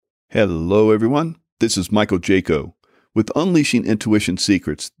Hello, everyone. This is Michael Jaco with Unleashing Intuition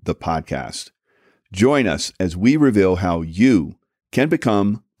Secrets, the podcast. Join us as we reveal how you can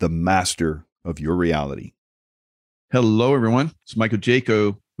become the master of your reality. Hello, everyone. It's Michael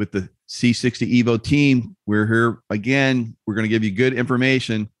Jaco with the C60 Evo team. We're here again. We're going to give you good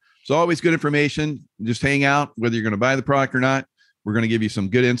information. It's always good information. Just hang out, whether you're going to buy the product or not. We're going to give you some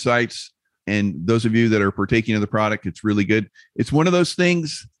good insights. And those of you that are partaking of the product, it's really good. It's one of those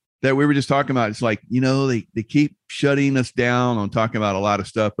things that we were just talking about. It's like, they keep shutting us down on talking about a lot of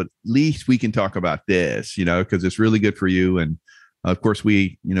stuff, but at least we can talk about this, because it's really good for you. And of course,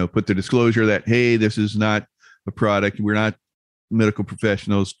 we, put the disclosure that, hey, this is not a product. We're not medical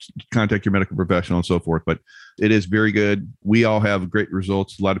professionals. Contact your medical professional and so forth. But it is very good. We all have great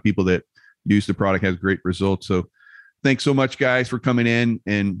results. A lot of people that use the product has great results. So thanks so much, guys, for coming in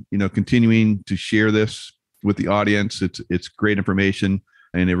and, continuing to share this with the audience. It's great information.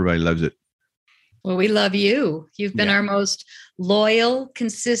 And everybody loves it. Well, we love you. You've been our most loyal,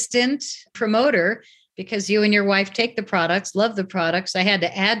 consistent promoter because you and your wife take the products, love the products. I had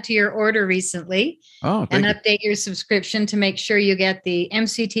to add to your order recently and update your subscription to make sure you get the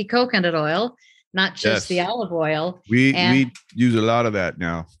MCT coconut oil, not just the olive oil. We use a lot of that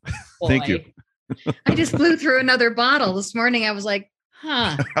now. Thank you. I just blew through another bottle this morning. I was like,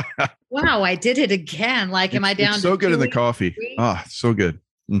 wow, I did it again. Like, am I down? It's so good in the coffee. So good.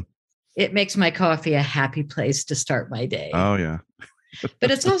 It makes my coffee a happy place to start my day. Oh, yeah. But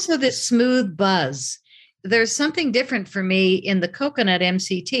it's also this smooth buzz. There's something different for me in the coconut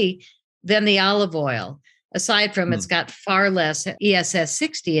MCT than the olive oil. Aside from it's got far less ESS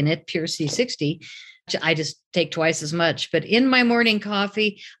 60 in it, pure C60. I just take twice as much. But in my morning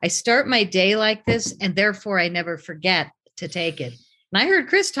coffee, I start my day like this, and therefore I never forget to take it. And I heard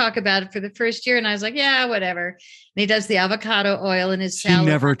Chris talk about it for the first year, and I was like, yeah, whatever. And he does the avocado oil in his salad. He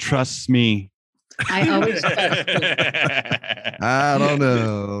never trusts me. I always trust I don't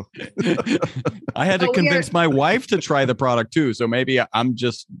know. I had to convince my wife to try the product too. So maybe I'm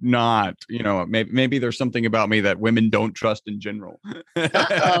just not, maybe there's something about me that women don't trust in general.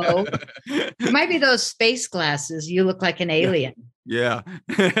 Uh-oh. It might be those space glasses. You look like an alien. Yeah.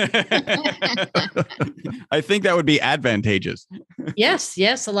 I think that would be advantageous.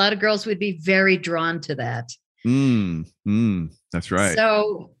 Yes. A lot of girls would be very drawn to that. That's right.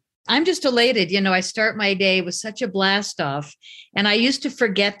 So I'm just elated. I start my day with such a blast off. And I used to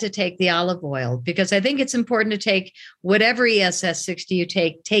forget to take the olive oil because I think it's important to take whatever ESS 60 you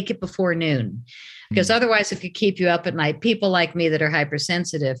take it before noon. Because otherwise it could keep you up at night. People like me that are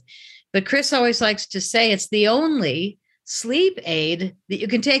hypersensitive. But Chris always likes to say it's the only sleep aid that you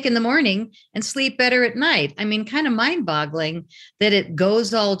can take in the morning and sleep better at night. I mean, kind of mind-boggling that it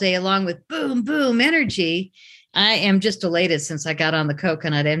goes all day long with boom, boom energy. I am just elated since I got on the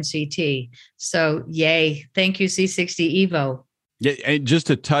coconut MCT. So yay. Thank you, C60 Evo. Yeah, and just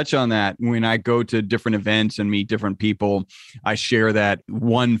to touch on that, when I go to different events and meet different people, I share that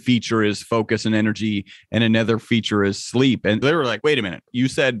one feature is focus and energy and another feature is sleep. And they were like, wait a minute, you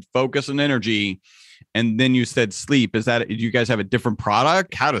said focus and energy and then you said sleep. Do you guys have a different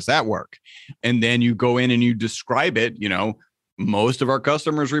product? How does that work? And then you go in and you describe it. Most of our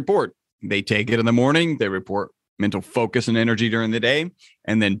customers report they take it in the morning. They report mental focus and energy during the day,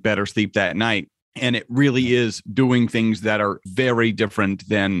 and then better sleep that night. And it really is doing things that are very different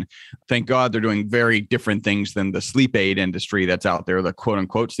than, thank God, they're doing very different things than the sleep aid industry that's out there, the quote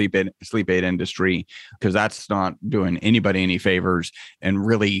unquote sleep aid industry, because that's not doing anybody any favors. And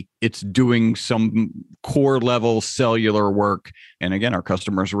really, it's doing some core level cellular work. And again, our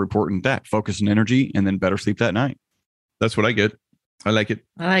customers are reporting that focus and energy and then better sleep that night. That's what I get. I like it.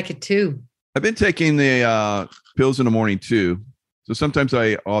 I like it too. I've been taking the pills in the morning too. So sometimes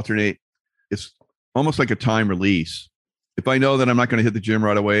I alternate. It's almost like a time release. If I know that I'm not going to hit the gym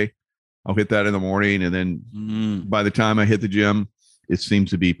right away, I'll hit that in the morning. And then by the time I hit the gym, it seems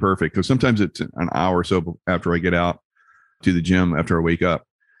to be perfect. Because sometimes it's an hour or so after I get out to the gym after I wake up.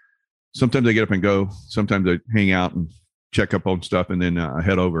 Sometimes I get up and go. Sometimes I hang out and check up on stuff and then I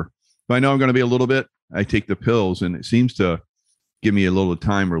head over. If I know I'm going to be a little bit, I take the pills and it seems to give me a little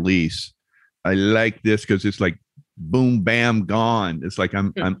time release. I like this because it's like boom, bam, gone. It's like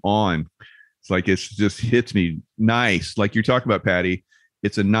I'm on. It's like it just hits me nice. Like you're talking about, Patty.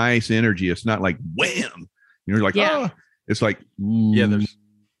 It's a nice energy. It's not like wham. Like, oh, it's like,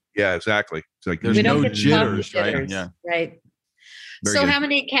 yeah, exactly. It's like there's no jitters, right? Yeah. Right. So how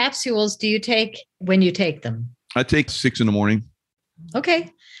many capsules do you take when you take them? I take 6 in the morning.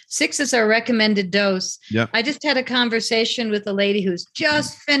 Okay. 6 is our recommended dose. Yeah. I just had a conversation with a lady who's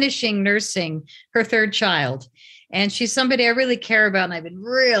just finishing nursing her 3rd child. And she's somebody I really care about. And I've been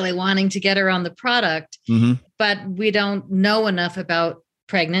really wanting to get her on the product, but we don't know enough about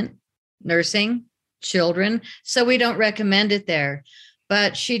pregnant, nursing, children. So we don't recommend it there.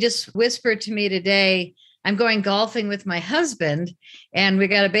 But she just whispered to me today, I'm going golfing with my husband and we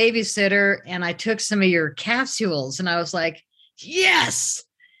got a babysitter and I took some of your capsules. And I was like, yes,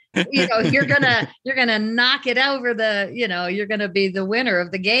 you're gonna knock it over you're gonna be the winner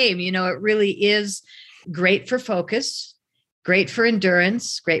of the game. It really is great for focus, great for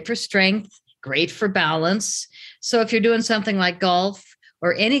endurance, great for strength, great for balance. So if you're doing something like golf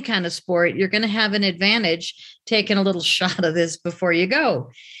or any kind of sport, you're going to have an advantage taking a little shot of this before you go.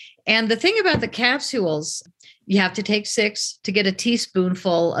 And the thing about the capsules, you have to take 6 to get a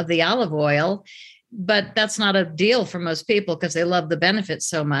teaspoonful of the olive oil. But that's not a deal for most people because they love the benefits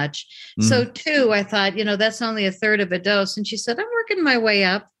so much. So 2, I thought, that's only a third of a dose. And she said, I'm working my way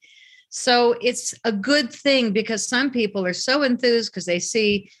up. So it's a good thing because some people are so enthused because they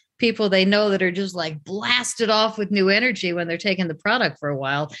see people they know that are just like blasted off with new energy when they're taking the product for a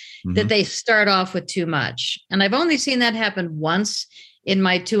while, that they start off with too much. And I've only seen that happen once in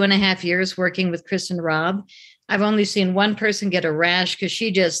my 2.5 years working with Chris and Rob. I've only seen one person get a rash because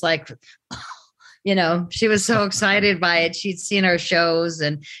she just she was so excited by it. She'd seen our shows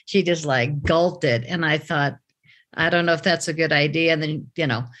and she just like gulped it. And I thought, I don't know if that's a good idea. And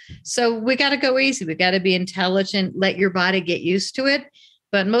then, so we got to go easy. We got to be intelligent, let your body get used to it.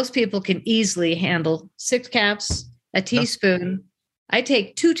 But most people can easily handle 6 caps, a teaspoon. I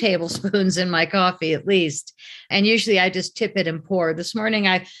take 2 tablespoons in my coffee at least. And usually I just tip it and pour. This morning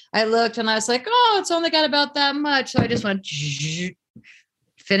I looked and I was like, oh, it's only got about that much. So I just went,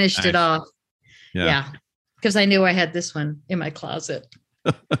 finished it off. Yeah. Because I knew I had this one in my closet.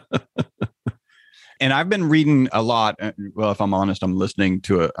 And I've been reading a lot. Well, if I'm honest, I'm listening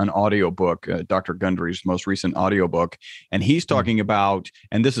to an audiobook, Dr. Gundry's most recent audiobook. And he's talking about,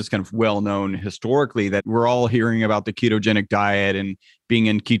 and this is kind of well known historically, that we're all hearing about the ketogenic diet and being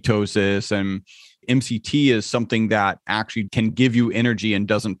in ketosis, and MCT is something that actually can give you energy and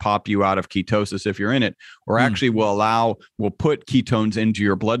doesn't pop you out of ketosis if you're in it, or actually will put ketones into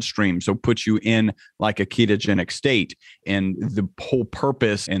your bloodstream. So put you in like a ketogenic state. And the whole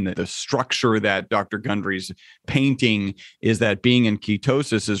purpose and the structure that Dr. Gundry's painting is that being in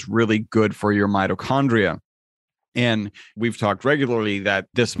ketosis is really good for your mitochondria. And we've talked regularly that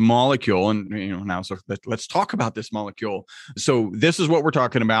this molecule, and now so let's talk about this molecule. So this is what we're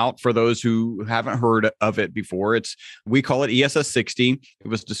talking about for those who haven't heard of it before. We call it ESS60. It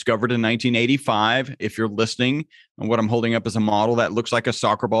was discovered in 1985. If you're listening, and what I'm holding up is a model that looks like a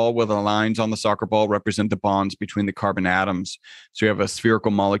soccer ball, where the lines on the soccer ball represent the bonds between the carbon atoms. So you have a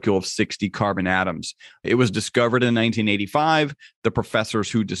spherical molecule of 60 carbon atoms. It was discovered in 1985. The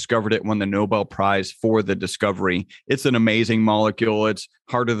professors who discovered it won the Nobel Prize for the discovery. It's an amazing molecule. It's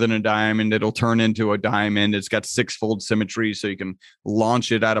harder than a diamond. It'll turn into a diamond. It's got 6-fold symmetry, so you can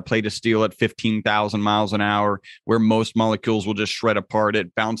launch it at a plate of steel at 15,000 miles an hour, where most molecules will just shred apart.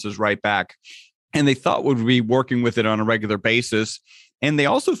 It bounces right back. And they thought would be working with it on a regular basis. And they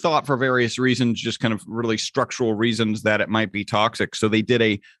also thought, for various reasons, just kind of really structural reasons, that it might be toxic. So they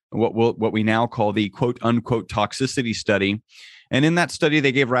did what we now call the quote unquote toxicity study. And in that study,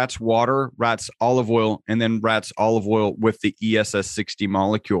 they gave rats water, rats olive oil, and then rats olive oil with the ESS60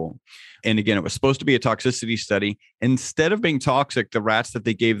 molecule. And again, it was supposed to be a toxicity study. Instead of being toxic, the rats that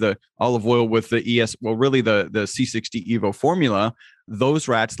they gave the olive oil with the the C60 Evo formula, those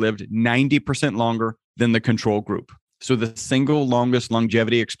rats lived 90% longer than the control group. So the single longest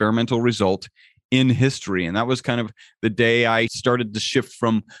longevity experimental result in history. And that was kind of the day I started to shift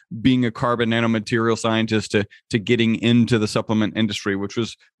from being a carbon nanomaterial scientist to getting into the supplement industry, which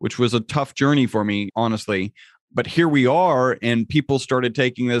was a tough journey for me, honestly. But here we are, and people started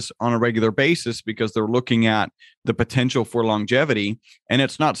taking this on a regular basis because they're looking at the potential for longevity. And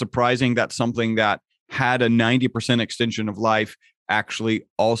it's not surprising that something that had a 90% extension of life actually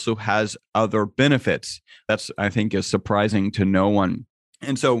also has other benefits. That's, I think, is surprising to no one.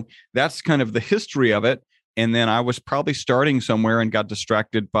 And so that's kind of the history of it. And then I was probably starting somewhere and got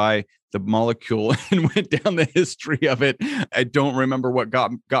distracted by the molecule and went down the history of it. I don't remember what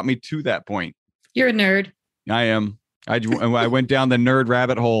got me to that point. You're a nerd. I am. I went down the nerd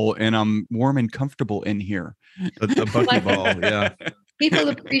rabbit hole, and I'm warm and comfortable in here. The buckyball, yeah. People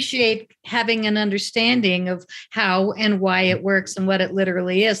appreciate having an understanding of how and why it works and what it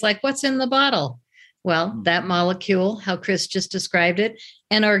literally is. Like, what's in the bottle? Well, that molecule, how Chris just described it,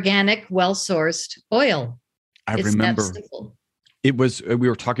 an organic, well-sourced oil. I remember. We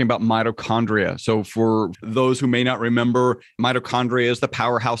were talking about mitochondria. So for those who may not remember, mitochondria is the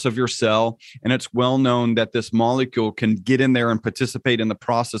powerhouse of your cell. And it's well known that this molecule can get in there and participate in the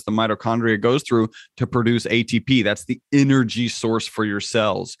process the mitochondria goes through to produce ATP. That's the energy source for your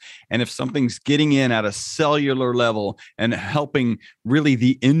cells. And if something's getting in at a cellular level and helping really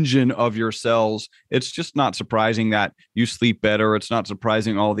the engine of your cells, it's just not surprising that you sleep better. It's not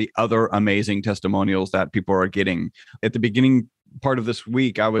surprising all the other amazing testimonials that people are getting. At the beginning part of this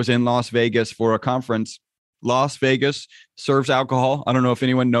week, I was in Las Vegas for a conference. Las Vegas serves alcohol. I don't know if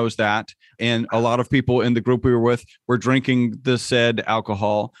anyone knows that. And a lot of people in the group we were with were drinking the said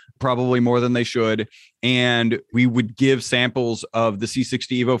alcohol, probably more than they should. And we would give samples of the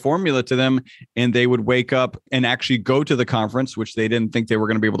C60 Evo formula to them, and they would wake up and actually go to the conference, which they didn't think they were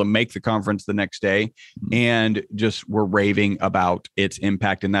going to be able to make the conference the next day, and just were raving about its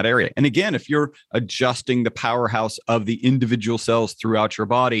impact in that area. And again, if you're adjusting the powerhouse of the individual cells throughout your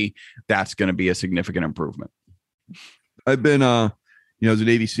body, that's going to be a significant improvement. I've been, as a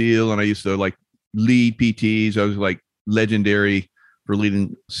Navy SEAL, and I used to like lead PTs. I was like legendary for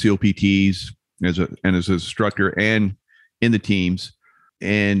leading SEAL PTs as an instructor and in the teams.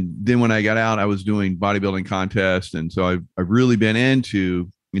 And then when I got out, I was doing bodybuilding contests. And so I've really been into,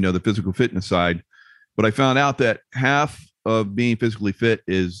 the physical fitness side. But I found out that half of being physically fit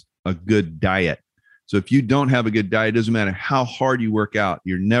is a good diet. So if you don't have a good diet, it doesn't matter how hard you work out,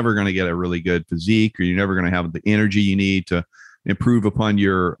 you're never going to get a really good physique, or you're never going to have the energy you need to improve upon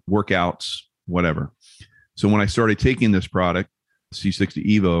your workouts, whatever. So when I started taking this product, C60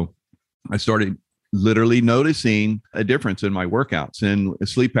 Evo, I started literally noticing a difference in my workouts and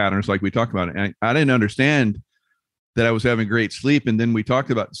sleep patterns, like we talked about. And I didn't understand that I was having great sleep. And then we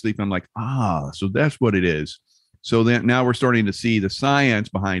talked about sleep. And I'm like, so that's what it is. So then now we're starting to see the science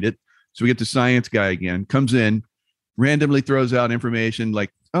behind it. So we get the science guy again, comes in, randomly throws out information like,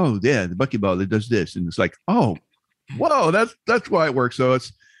 oh yeah, the buckyball that does this. And it's like, oh, whoa, that's why it works. So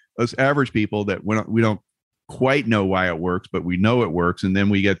it's us average people that we don't quite know why it works, but we know it works. And then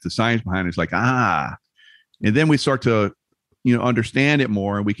we get the science behind it. It's like, and then we start to, understand it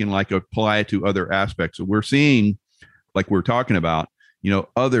more, and we can like apply it to other aspects. So we're seeing, like we're talking about,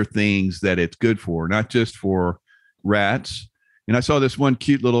 other things that it's good for, not just for rats. And I saw this one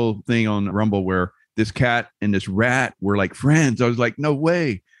cute little thing on Rumble where this cat and this rat were like friends. I was like, no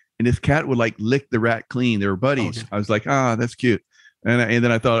way. And this cat would like lick the rat clean. They were buddies. Okay. I was like, that's cute. And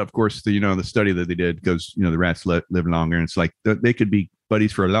then I thought, of course, the study that they did, because, the rats live longer, and it's like they could be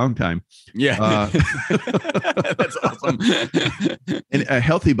buddies for a long time. Yeah. That's awesome. And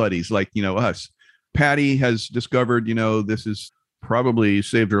healthy buddies like, us. Patty has discovered, this has probably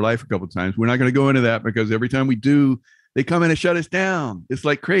saved her life a couple of times. We're not going to go into that because every time we do, they come in and shut us down. It's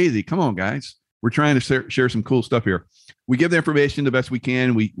like crazy. Come on, guys. We're trying to share some cool stuff here. We give the information the best we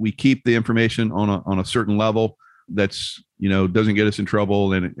can. We keep the information on a certain level that's, doesn't get us in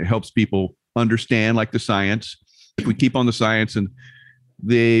trouble, and it helps people understand like the science. If we keep on the science, and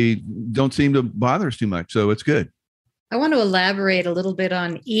they don't seem to bother us too much. So it's good. I want to elaborate a little bit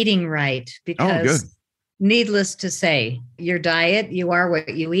on eating right, because needless to say, your diet, you are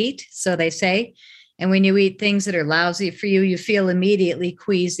what you eat, so they say. And when you eat things that are lousy for you, you feel immediately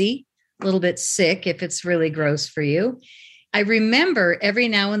queasy, a little bit sick if it's really gross for you. I remember every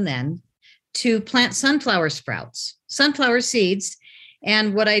now and then to plant sunflower sprouts, sunflower seeds.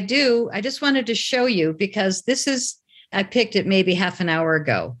 And what I do, I just wanted to show you, because I picked it maybe half an hour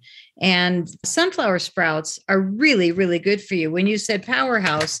ago. And sunflower sprouts are really, really good for you. When you said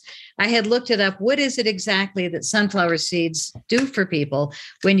powerhouse, I had looked it up. What is it exactly that sunflower seeds do for people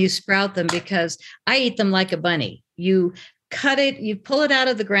when you sprout them? Because I eat them like a bunny. You cut it, you pull it out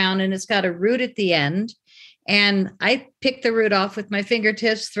of the ground, and it's got a root at the end. And I pick the root off with my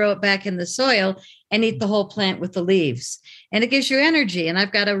fingertips, throw it back in the soil, and eat the whole plant with the leaves. And it gives you energy. And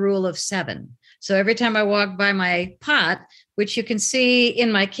I've got a rule of 7. So every time I walk by my pot, which you can see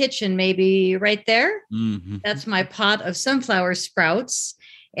in my kitchen, maybe right there, that's my pot of sunflower sprouts.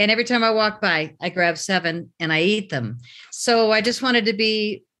 And every time I walk by, I grab 7 and I eat them. So I just wanted to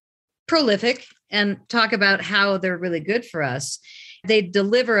be prolific and talk about how they're really good for us. They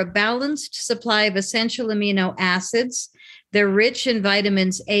deliver a balanced supply of essential amino acids. They're rich in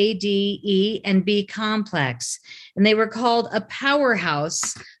vitamins A, D, E, and B complex. And they were called a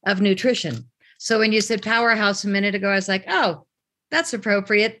powerhouse of nutrition. So when you said powerhouse a minute ago, I was like, oh, that's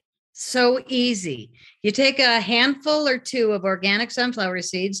appropriate. So easy. You take a handful or 2 of organic sunflower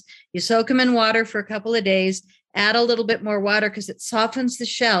seeds, you soak them in water for a couple of days, add a little bit more water because it softens the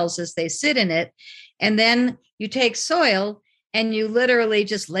shells as they sit in it. And then you take soil and you literally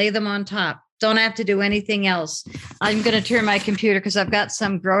just lay them on top. Don't have to do anything else. I'm going to turn my computer because I've got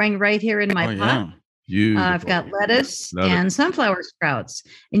some growing right here in my pot. I've got lettuce and sunflower sprouts.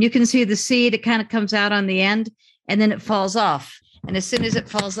 And you can see the seed, it kind of comes out on the end and then it falls off. And as soon as it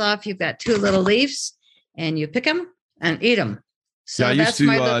falls off, you've got 2 little leaves and you pick them and eat them. So I used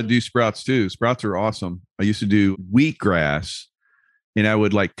to do sprouts too. Sprouts are awesome. I used to do wheatgrass and I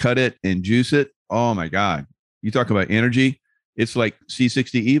would like cut it and juice it. Oh my God. You talk about energy. It's like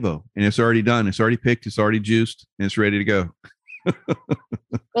C60 Evo and it's already done. It's already picked. It's already juiced and it's ready to go.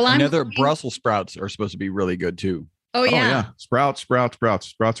 Well, Brussels sprouts are supposed to be really good too. Oh yeah. Sprouts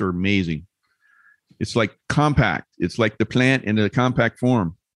are amazing. It's like compact. It's like the plant in a compact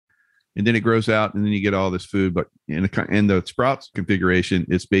form. And then it grows out and then you get all this food. But in the sprouts configuration,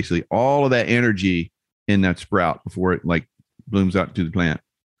 it's basically all of that energy in that sprout before it like blooms out to the plant.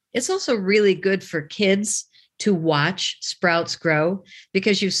 It's also really good for kids to watch sprouts grow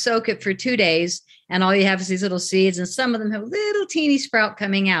because you soak it for 2 days and all you have is these little seeds and some of them have little teeny sprout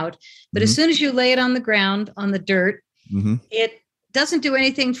coming out. But as soon as you lay it on the ground, on the dirt, it doesn't do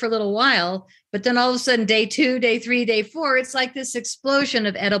anything for a little while. But then all of a sudden, day 2, day 3, day 4, it's like this explosion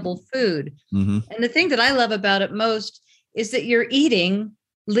of edible food. And the thing that I love about it most is that you're eating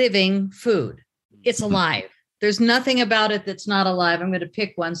living food. It's alive. There's nothing about it that's not alive. I'm going to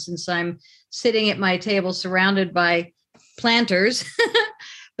pick one since I'm sitting at my table surrounded by planters.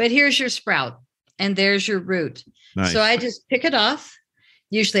 But here's your sprout and there's your root. Nice. So I just pick it off.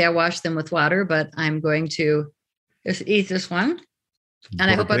 Usually I wash them with water, but I'm going to just eat this one. And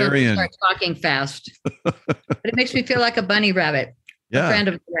I hope I don't start talking fast. But it makes me feel like a bunny rabbit, a friend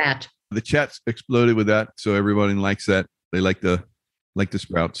of the rat. The chat's exploded with that. So everybody likes that. They like the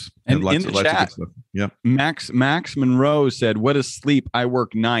sprouts. And in the chat, Max Monroe said, "What is sleep? I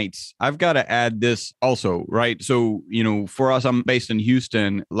work nights." I've got to add this also, right? So, for us, I'm based in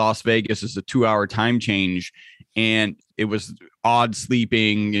Houston. Las Vegas is a 2-hour time change. And it was odd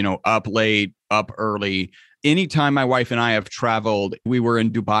sleeping, up late, up early. Anytime my wife and I have traveled, we were in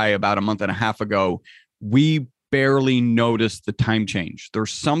Dubai about a month and a half ago. We barely notice the time change.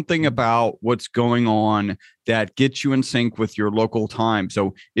 There's something about what's going on that gets you in sync with your local time.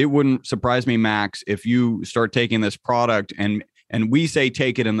 So it wouldn't surprise me, Max, if you start taking this product and we say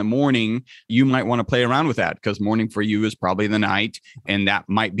take it in the morning, you might want to play around with that because morning for you is probably the night and that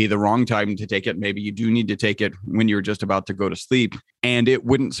might be the wrong time to take it. Maybe you do need to take it when you're just about to go to sleep. And it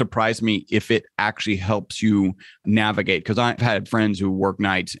wouldn't surprise me if it actually helps you navigate because I've had friends who work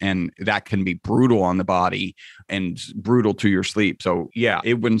nights and that can be brutal on the body and brutal to your sleep. So yeah,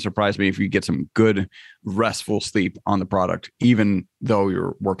 it wouldn't surprise me if you get some good restful sleep on the product, even though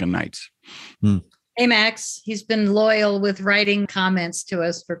you're working nights. Hey, Max, he's been loyal with writing comments to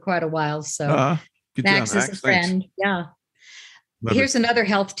us for quite a while. So Max is a friend. Thanks. Yeah. Here's another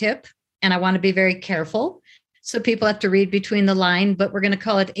health tip, and I want to be very careful. So people have to read between the line, but we're going to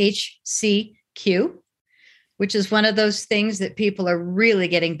call it HCQ, which is one of those things that people are really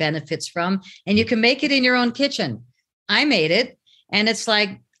getting benefits from. And you can make it in your own kitchen. I made it, and it's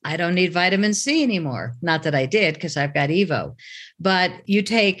like, I don't need vitamin C anymore. Not that I did because I've got Evo, but you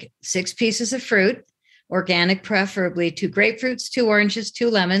take 6 pieces of fruit, organic, preferably 2 grapefruits, 2 oranges, 2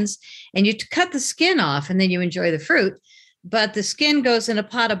 lemons, and you cut the skin off and then you enjoy the fruit. But the skin goes in a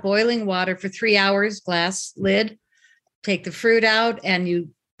pot of boiling water for 3 hours, glass lid, take the fruit out and you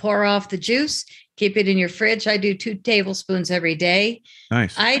pour off the juice, keep it in your fridge. I do 2 tablespoons every day.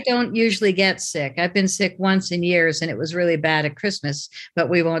 Nice. I don't usually get sick. I've been sick once in years and it was really bad at Christmas, but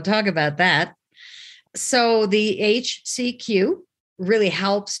we won't talk about that. So the HCQ really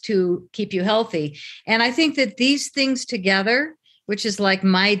helps to keep you healthy. And I think that these things together, which is like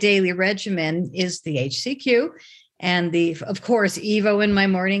my daily regimen, is the HCQ and of course, Evo in my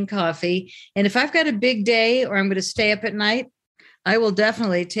morning coffee. And if I've got a big day or I'm going to stay up at night, I will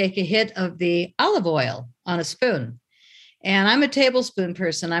definitely take a hit of the olive oil on a spoon. And I'm a tablespoon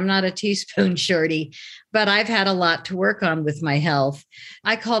person. I'm not a teaspoon shorty, but I've had a lot to work on with my health.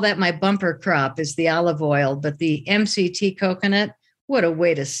 I call that my bumper crop is the olive oil, but the MCT coconut, what a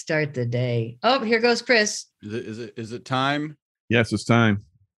way to start the day. Oh, here goes Chris. Is it time? Yes, it's time.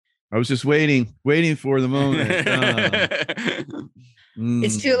 I was just waiting for the moment.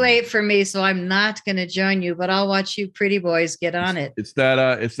 It's too late for me, so I'm not going to join you, but I'll watch you pretty boys get on it. It's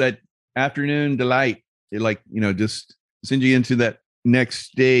that afternoon delight. It just sends you into that next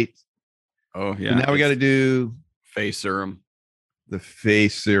state. Oh yeah. And now we got to do face serum. The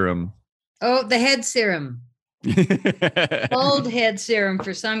face serum. Oh, the head serum. Bald head serum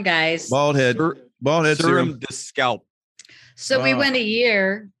for some guys. Bald head serum. The scalp. So we went a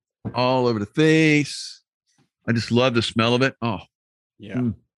year. All over the face. I just love the smell of it. Oh. Yeah.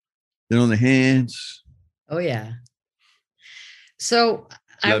 Then on the hands. Oh, yeah. So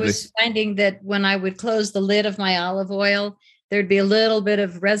I Lovely. was finding that when I would close the lid of my olive oil, there'd be a little bit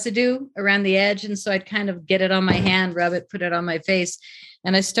of residue around the edge. And so I'd kind of get it on my hand, rub it, put it on my face.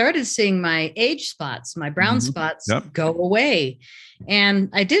 And I started seeing my age spots, my brown spots go away. And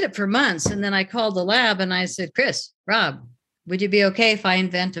I did it for months. And then I called the lab and I said, Chris, Rob, would you be okay if I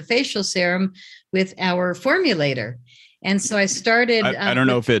invent a facial serum with our formulator? And so I started. I don't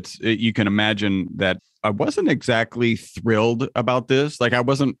know if you can imagine that I wasn't exactly thrilled about this. Like, I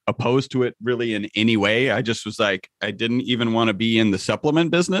wasn't opposed to it really in any way. I just was like, I didn't even want to be in the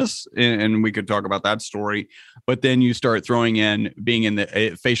supplement business. And we could talk about that story. But then you start throwing in being in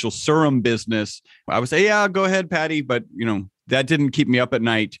the facial serum business. I would say, yeah, go ahead, Patty. But, that didn't keep me up at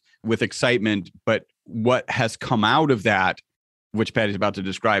night with excitement. But what has come out of that, which Patty's about to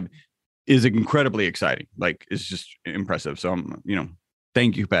describe, is incredibly exciting. Like, it's just impressive. So,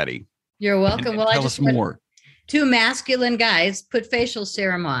 thank you, Patty. You're welcome. Well, tell us more. 2 masculine guys put facial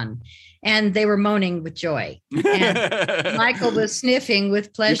serum on, and they were moaning with joy. And Michael was sniffing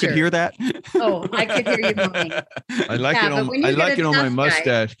with pleasure. You could hear that? Oh, I could hear you moaning. I like it on my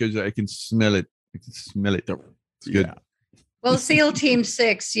mustache because I can smell it. It's good. Yeah. Well, SEAL Team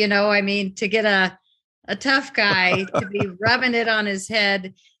 6, to get a tough guy to be rubbing it on his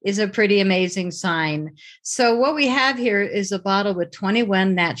head is a pretty amazing sign. So what we have here is a bottle with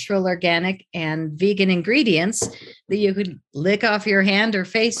 21 natural, organic, and vegan ingredients that you could lick off your hand or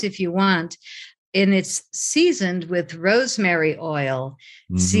face if you want. And it's seasoned with rosemary oil,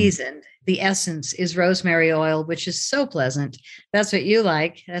 seasoned. The essence is rosemary oil, which is so pleasant. That's what you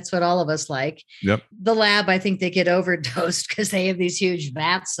like. That's what all of us like. Yep. The lab, I think they get overdosed because they have these huge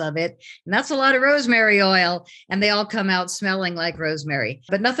vats of it. And that's a lot of rosemary oil. And they all come out smelling like rosemary.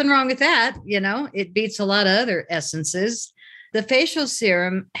 But nothing wrong with that. It beats a lot of other essences. The facial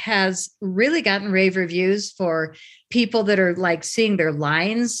serum has really gotten rave reviews for people that are like seeing their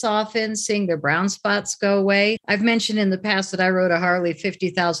lines soften, seeing their brown spots go away. I've mentioned in the past that I rode a Harley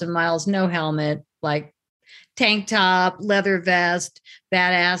 50,000 miles, no helmet, like tank top, leather vest,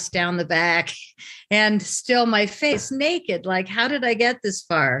 badass down the back, and still my face naked. Like, how did I get this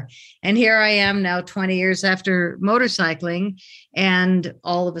far? And here I am now 20 years after motorcycling, and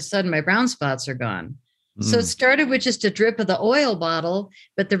all of a sudden my brown spots are gone. So it started with just a drip of the oil bottle,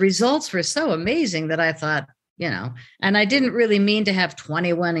 but the results were so amazing that I thought, and I didn't really mean to have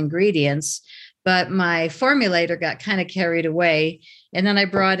 21 ingredients, but my formulator got kind of carried away. And then I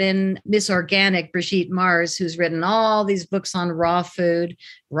brought in Miss Organic, Brigitte Mars, who's written all these books on raw food.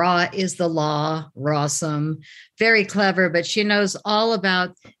 Raw is the law, rawsome, very clever, but she knows all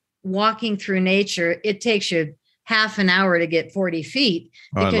about walking through nature. It takes you half an hour to get 40 feet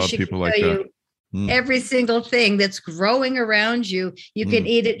because I love she people can like tell that. you every single thing that's growing around you. You can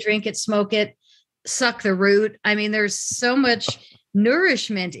eat it, drink it, smoke it, suck the root. I mean, there's so much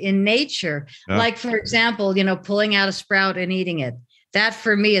nourishment in nature. Yeah. Like, for example, pulling out a sprout and eating it. That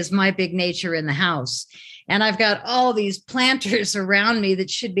for me is my big nature in the house. And I've got all these planters around me that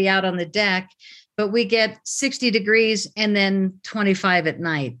should be out on the deck, but we get 60 degrees and then 25 at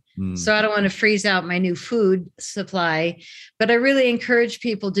night. So I don't want to freeze out my new food supply, but I really encourage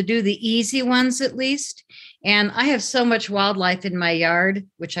people to do the easy ones at least. And I have so much wildlife in my yard,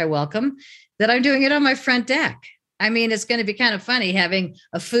 which I welcome, that I'm doing it on my front deck. I mean, it's going to be kind of funny having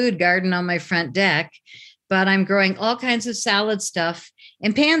a food garden on my front deck, but I'm growing all kinds of salad stuff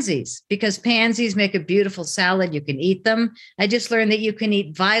and pansies because pansies make a beautiful salad. You can eat them. I just learned that you can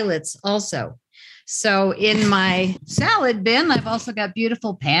eat violets also. So in my salad bin, I've also got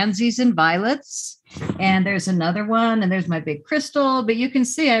beautiful pansies and violets. And there's another one, and there's my big crystal. But you can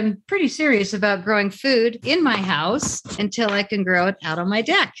see I'm pretty serious about growing food in my house until I can grow it out on my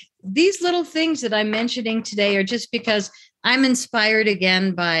deck. These little things that I'm mentioning today are just because I'm inspired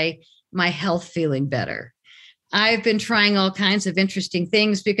again by my health feeling better. I've been trying all kinds of interesting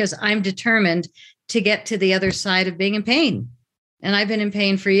things because I'm determined to get to the other side of being in pain. And I've been in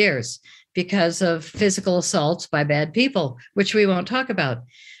pain for years because of physical assaults by bad people, which we won't talk about.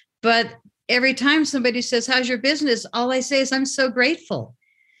 But every time somebody says, how's your business? All I say is, I'm so grateful.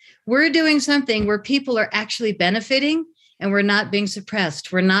 We're doing something where people are actually benefiting and we're not being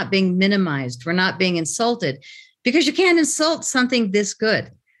suppressed. We're not being minimized. We're not being insulted because you can't insult something this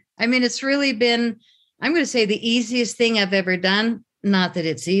good. I mean, it's really been, I'm going to say the easiest thing I've ever done. Not that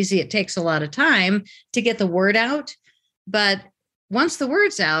it's easy. It takes a lot of time to get the word out, but once the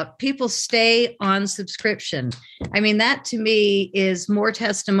word's out, people stay on subscription. I mean, that to me is more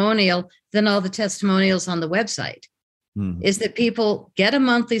testimonial than all the testimonials on the website, is that people get a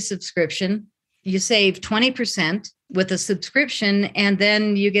monthly subscription. You save 20%. with a subscription, and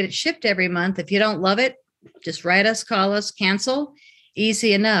then you get it shipped every month. If you don't love it, just write us, call us, cancel.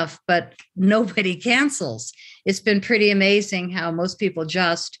 Easy enough, but nobody cancels. It's been pretty amazing how most people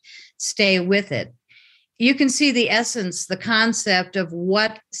just stay with it. You can see the essence, the concept of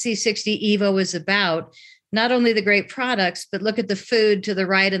what C60 Evo is about. Not only the great products, but look at the food to the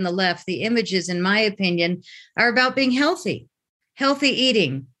right and the left. The images, in my opinion, are about being healthy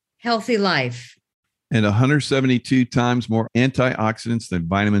eating, healthy life. And 172 times more antioxidants than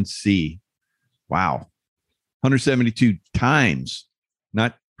vitamin C. Wow. 172 times,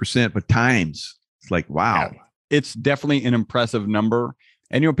 not percent, but times. It's like, wow. It's definitely an impressive number.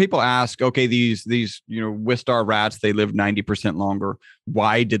 And, people ask, okay, these, Wistar rats, they live 90% longer.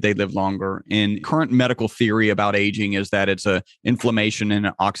 Why did they live longer? And current medical theory about aging is that it's a inflammation and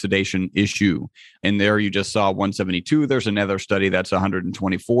an oxidation issue. And there you just saw 172. There's another study that's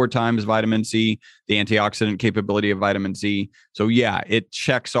 124 times vitamin C, the antioxidant capability of vitamin C. So yeah, it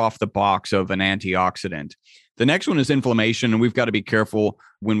checks off the box of an antioxidant. The next one is inflammation, and we've got to be careful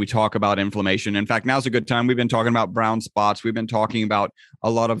when we talk about inflammation. In fact, now's a good time. We've been talking about brown spots. We've been talking about a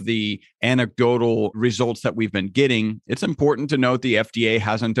lot of the anecdotal results that we've been getting. It's important to note the FDA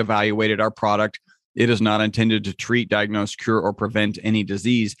hasn't evaluated our product. It is not intended to treat, diagnose, cure, or prevent any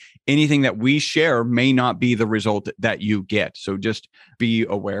disease. Anything that we share may not be the result that you get. So just be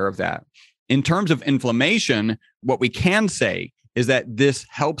aware of that. In terms of inflammation, what we can say is that this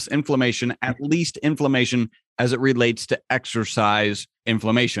helps inflammation, at least inflammation as it relates to exercise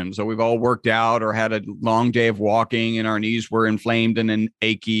inflammation. So we've all worked out or had a long day of walking and our knees were inflamed and then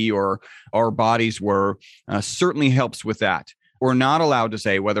achy, or our bodies were, certainly helps with that. We're not allowed to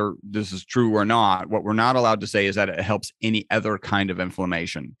say whether this is true or not. What we're not allowed to say is that it helps any other kind of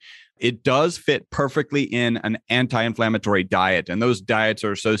inflammation. It does fit perfectly in an anti-inflammatory diet. And those diets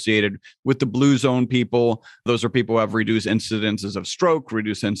are associated with the blue zone people. Those are people who have reduced incidences of stroke,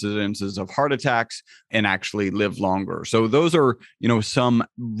 reduced incidences of heart attacks, and actually live longer. So those are, some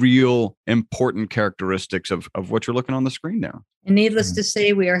real important characteristics of what you're looking on the screen there. And needless to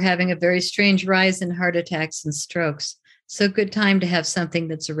say, we are having a very strange rise in heart attacks and strokes. So good time to have something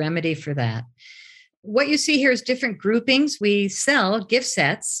that's a remedy for that. What you see here is different groupings. We sell gift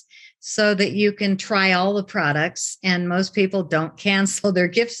sets so that you can try all the products, and most people don't cancel their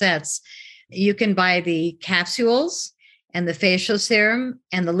gift sets. You can buy the capsules and the facial serum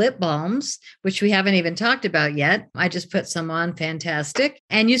and the lip balms, which we haven't even talked about yet. I just put some on, fantastic.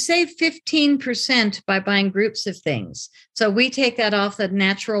 And you save 15% by buying groups of things. So we take that off the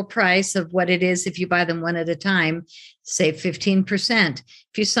natural price of what it is if you buy them one at a time, save 15%.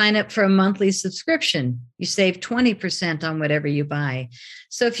 If you sign up for a monthly subscription, you save 20% on whatever you buy.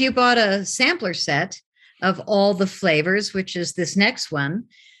 So if you bought a sampler set of all the flavors, which is this next one,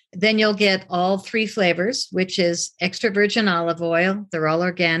 then you'll get all 3 flavors, which is extra virgin olive oil, they're all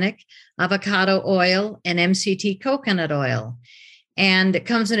organic, avocado oil, and MCT coconut oil. And it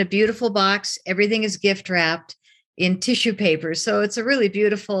comes in a beautiful box. Everything is gift wrapped in tissue paper. So it's a really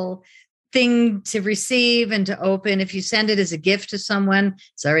beautiful thing to receive and to open. If you send it as a gift to someone,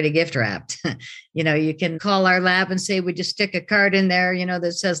 it's already gift wrapped. You can call our lab and say, would you stick a card in there,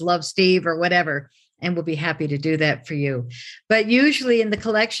 that says love Steve or whatever. And we'll be happy to do that for you. But usually in the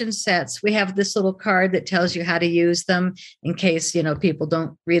collection sets, we have this little card that tells you how to use them in case, people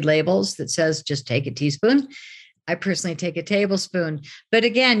don't read labels, that says just take a teaspoon. I personally take a tablespoon. But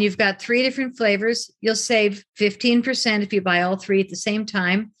again, you've got 3 different flavors. You'll save 15% if you buy all 3 at the same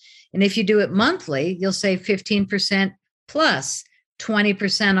time. And if you do it monthly, you'll save 15% plus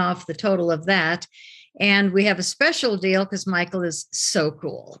 20% off the total of that. And we have a special deal because Michael is so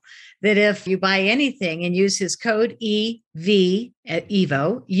cool that if you buy anything and use his code EV at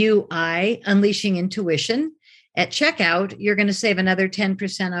EVO, UI, Unleashing Intuition, at checkout, you're going to save another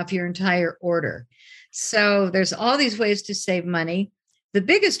 10% off your entire order. So there's all these ways to save money. The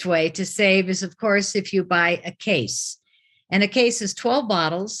biggest way to save is, of course, if you buy a case. And a case is 12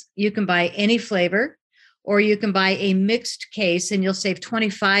 bottles. You can buy any flavor, or you can buy a mixed case and you'll save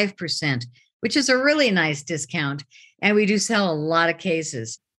 25%, which is a really nice discount. And we do sell a lot of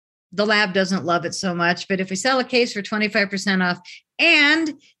cases. The lab doesn't love it so much, but if we sell a case for 25% off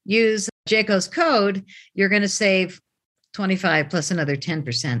and use Jayco's code, you're going to save 25 plus another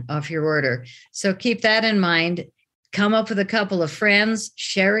 10% off your order. So keep that in mind. Come up with a couple of friends,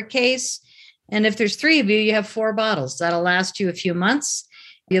 share a case. And if there's 3 of you, you have 4 bottles. That'll last you a few months.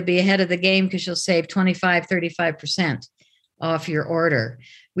 You'll be ahead of the game because you'll save 25, 35% off your order.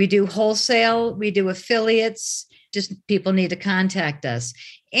 We do wholesale. We do affiliates. Just people need to contact us.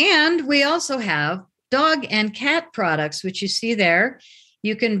 And we also have dog and cat products, which you see there.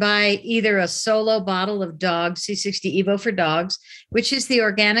 You can buy either a solo bottle of dog C60 Evo for dogs, which is the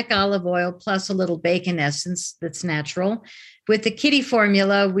organic olive oil plus a little bacon essence that's natural. With the kitty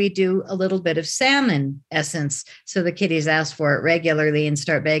formula, we do a little bit of salmon essence. So the kitties ask for it regularly and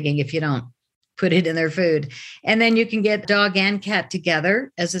start begging if you don't put it in their food. And then you can get dog and cat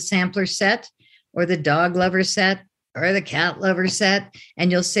together as a sampler set, or the dog lover set, or the cat lover set,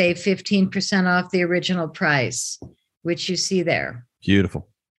 and you'll save 15% off the original price, which you see there. Beautiful.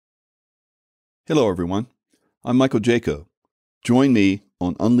 Hello, everyone. I'm Michael Jaco. Join me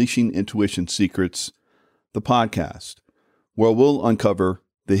on Unleashing Intuition Secrets, the podcast, where we'll uncover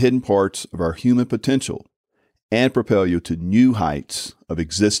the hidden parts of our human potential and propel you to new heights of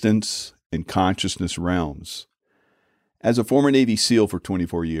existence and consciousness realms. As a former Navy SEAL for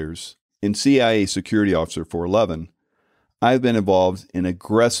 24 years and CIA security officer for 11, I've been involved in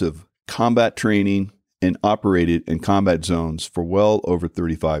aggressive combat training and operated in combat zones for well over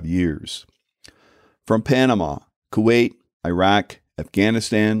 35 years. From Panama, Kuwait, Iraq,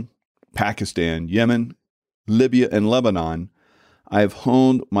 Afghanistan, Pakistan, Yemen, Libya, and Lebanon, I have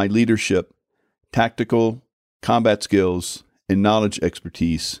honed my leadership, tactical, combat skills, and knowledge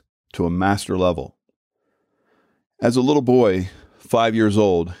expertise to a master level. As a little boy, 5 years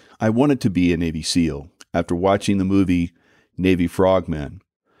old, I wanted to be a Navy SEAL after watching the movie Navy Frogmen.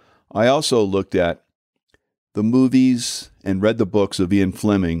 I also looked at the movies and read the books of Ian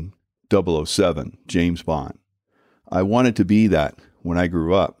Fleming, 007, James Bond. I wanted to be that when I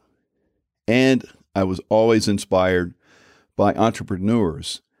grew up. And I was always inspired by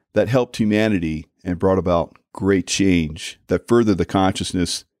entrepreneurs that helped humanity and brought about great change that furthered the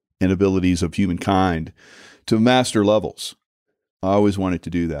consciousness and abilities of humankind to master levels. I always wanted to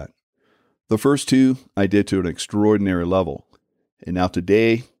do that. The first two I did to an extraordinary level. And now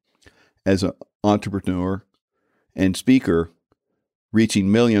today, as an entrepreneur and speaker,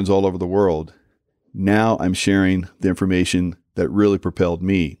 reaching millions all over the world, now I'm sharing the information that really propelled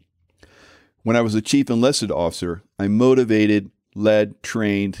me. When I was a chief enlisted officer, I motivated, led,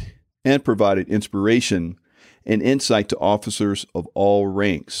 trained, and provided inspiration and insight to officers of all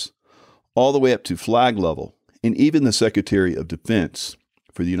ranks, all the way up to flag level, and even the Secretary of Defense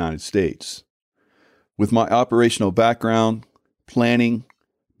for the United States. With my operational background, planning,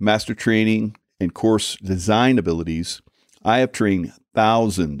 master training, and course design abilities, I have trained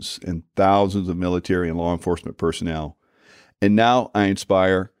thousands and thousands of military and law enforcement personnel, and now I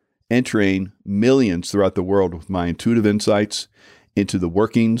inspire and train millions throughout the world with my intuitive insights into the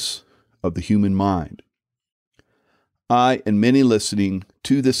workings of the human mind. I and many listening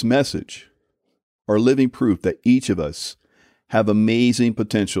to this message are living proof that each of us have amazing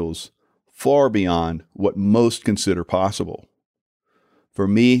potentials far beyond what most consider possible. For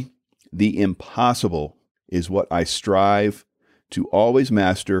me, the impossible is what I strive to always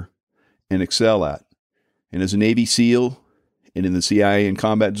master and excel at. And as a Navy SEAL and in the CIA and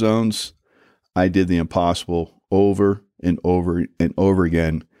combat zones, I did the impossible over and over and over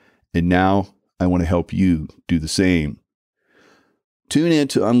again. And now I want to help you do the same. Tune in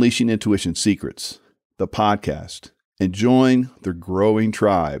to Unleashing Intuition Secrets, the podcast, and join the growing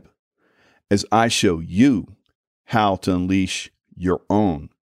tribe as I show you how to unleash your own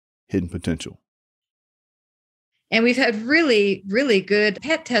hidden potential. And we've had really, really good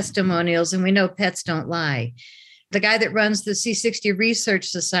pet testimonials, and we know pets don't lie. The guy that runs the C60 Research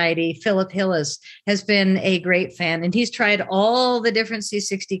Society, Philip Hillis, has been a great fan, and he's tried all the different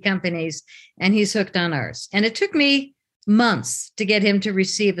C60 companies, and he's hooked on ours. And it took me months to get him to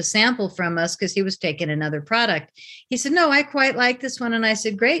receive a sample from us because he was taking another product. He said, "No, I quite like this one." And I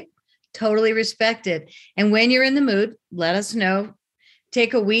said, "Great, totally respect it. And when you're in the mood, let us know.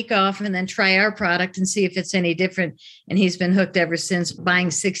 Take a week off and then try our product and see if it's any different." And he's been hooked ever since, buying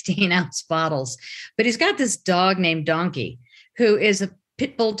 16-ounce bottles. But he's got this dog named Donkey, who is a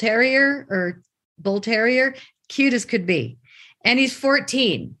pit bull terrier or bull terrier, cute as could be. And he's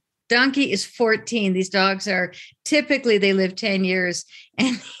 14. Donkey is 14. These dogs are typically, they live 10 years.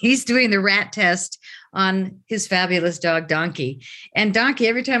 And he's doing the rat test on his fabulous dog, Donkey. And Donkey,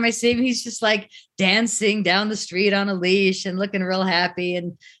 every time I see him, he's just like dancing down the street on a leash and looking real happy.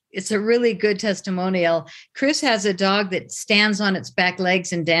 And it's a really good testimonial. Chris has a dog that stands on its back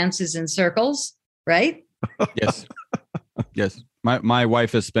legs and dances in circles, right? Yes. Yes. My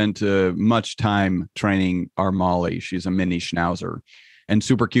wife has spent much time training our Molly. She's a mini Schnauzer. And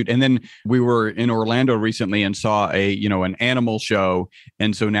super cute. And then we were in Orlando recently and saw an animal show.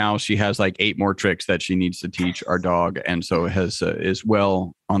 And so now she has like 8 more tricks that she needs to teach our dog. And so is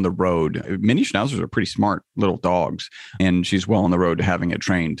well on the road. Mini Schnauzers are pretty smart little dogs. And she's well on the road to having it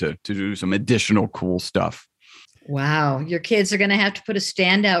trained to do some additional cool stuff. Wow. Your kids are going to have to put a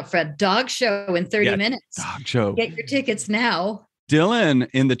stand out for a dog show in 30 minutes. Dog show. Get your tickets now. Dylan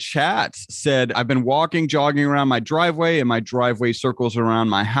in the chat said, I've been jogging around my driveway, and my driveway circles around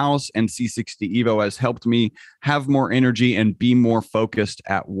my house, and C60 Evo has helped me have more energy and be more focused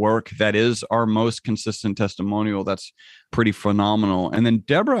at work. That is our most consistent testimonial. That's pretty phenomenal. And then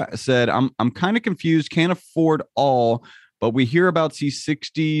Deborah said, I'm kind of confused, can't afford all, but we hear about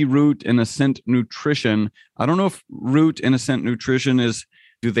C60, Root, and Ascent Nutrition. I don't know if Root and Ascent Nutrition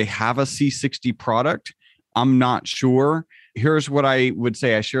do they have a C60 product? I'm not sure. Here's what I would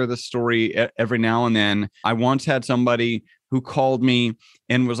say. I share this story every now and then. I once had somebody who called me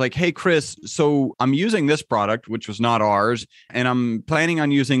and was like, hey, Chris, so I'm using this product, which was not ours, and I'm planning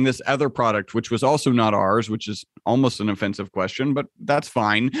on using this other product, which was also not ours, which is almost an offensive question, but that's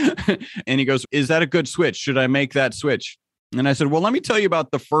fine. And he goes, is that a good switch? Should I make that switch? And I said, well, let me tell you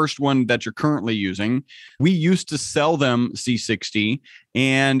about the first one that you're currently using. We used to sell them C60.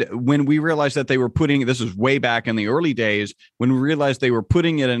 And when we realized that they were this was way back in the early days, when we realized they were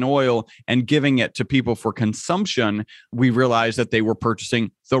putting it in oil and giving it to people for consumption, we realized that they were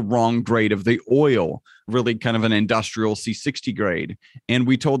purchasing the wrong grade of the oil, really kind of an industrial C60 grade. And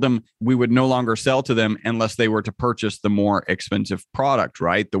we told them we would no longer sell to them unless they were to purchase the more expensive product,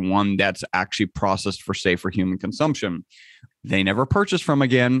 right? The one that's actually processed for safer human consumption. They never purchased from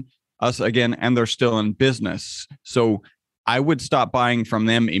us again, and they're still in business. So I would stop buying from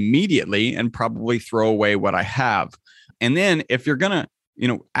them immediately and probably throw away what I have. And then if you're going to,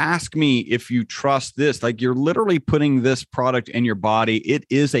 ask me if you trust this, like you're literally putting this product in your body. It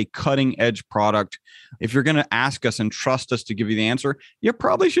is a cutting edge product. If you're going to ask us and trust us to give you the answer, you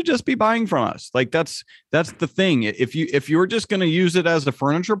probably should just be buying from us. Like that's the thing. If you're just going to use it as a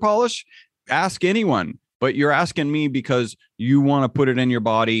furniture polish, ask anyone. But you're asking me because you want to put it in your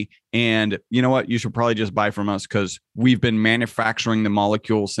body. And you know what? You should probably just buy from us because we've been manufacturing the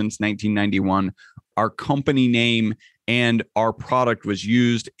molecule since 1991. Our company name and our product was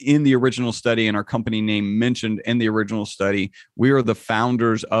used in the original study, and our company name mentioned in the original study. We are the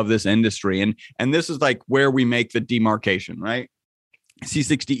founders of this industry. And this is like where we make the demarcation, right?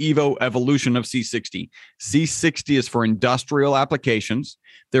 C60 Evo, evolution of C60. C60 is for industrial applications.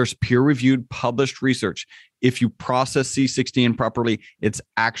 There's peer-reviewed published research. If you process C60 improperly, it's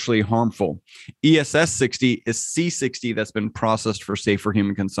actually harmful. ESS 60 is C60 that's been processed for safer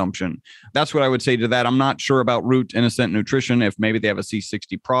human consumption. That's what I would say to that. I'm not sure about Root and Ascent Nutrition, if maybe they have a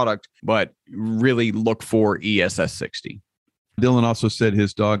C60 product, but really look for ESS 60. Dylan also said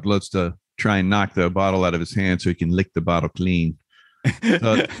his dog loves to try and knock the bottle out of his hand so he can lick the bottle clean.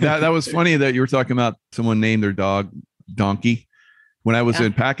 That was funny that you were talking about someone named their dog Donkey. When I was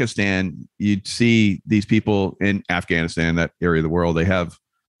in Pakistan, you'd see these people in Afghanistan, that area of the world, they have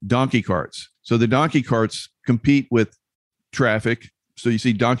donkey carts. So the donkey carts compete with traffic. So you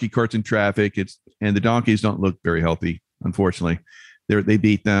see donkey carts in traffic. And the donkeys don't look very healthy, unfortunately. They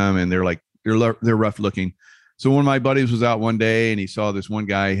beat them, and they're rough looking. So one of my buddies was out one day, and he saw this one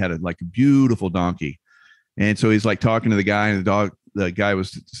guy had a beautiful donkey. And so he's like talking to the guy, and the guy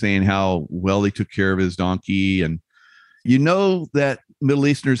was saying how well they took care of his donkey. And that Middle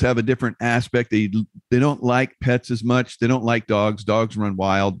Easterners have a different aspect. They don't like pets as much. They don't like dogs. Dogs run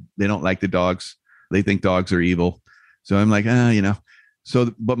wild. They don't like the dogs. They think dogs are evil. So I'm like,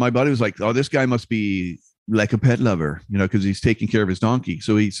 So, but my buddy was like, oh, this guy must be like a pet lover, because he's taking care of his donkey.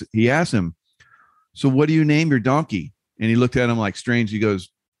 So he asked him, so what do you name your donkey? And he looked at him like strange. He goes,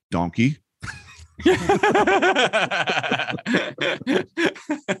 Donkey.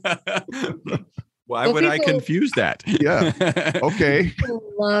 Why would I confuse that? Yeah. Okay. People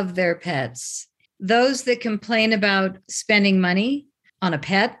love their pets. Those that complain about spending money on a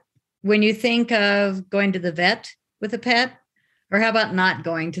pet, when you think of going to the vet with a pet, or how about not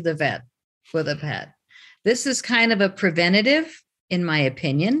going to the vet with a pet? This is kind of a preventative, in my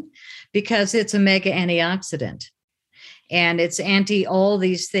opinion, because it's a mega antioxidant. And it's anti all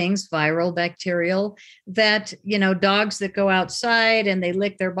these things, viral, bacterial, that, dogs that go outside and they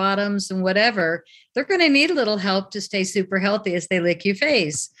lick their bottoms and whatever, they're going to need a little help to stay super healthy as they lick your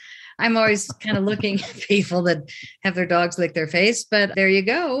face. I'm always kind of looking at people that have their dogs lick their face, but there you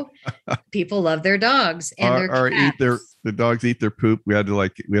go. People love their dogs and or eat the dogs eat their poop. We had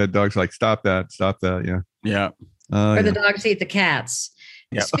dogs like, stop that. Yeah. Yeah. Or the dogs eat the cats.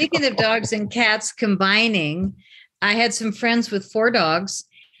 Yep. Speaking of dogs and cats combining, I had some friends with 4 dogs.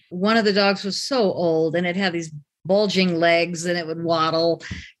 One of the dogs was so old and it had these bulging legs and it would waddle,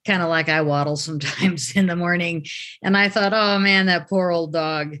 kind of like I waddle sometimes in the morning. And I thought, oh man, that poor old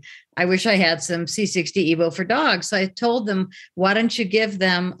dog. I wish I had some C60 Evo for dogs. So I told them, why don't you give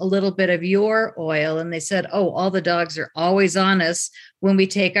them a little bit of your oil? And they said, oh, all the dogs are always on us when we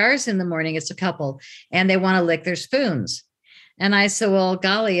take ours in the morning. It's a couple and they want to lick their spoons. And I said, well,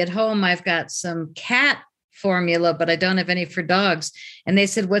 golly, at home, I've got some cat formula, but I don't have any for dogs. And they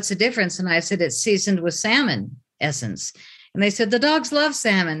said, what's the difference? And I said, it's seasoned with salmon essence. And they said, the dogs love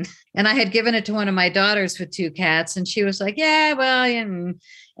salmon. And I had given it to one of my daughters with 2 cats. And she was like, yeah, well, yeah.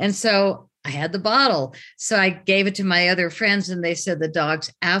 And so I had the bottle. So I gave it to my other friends and they said the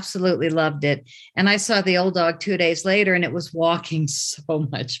dogs absolutely loved it. And I saw the old dog 2 days later and it was walking so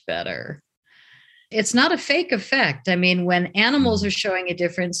much better. It's not a fake effect. I mean, when animals are showing a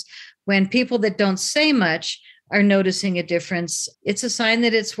difference, when people that don't say much are noticing a difference, it's a sign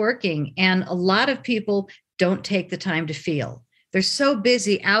that it's working. And a lot of people don't take the time to feel. They're so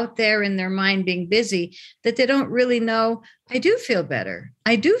busy out there in their mind being busy that they don't really know, I do feel better.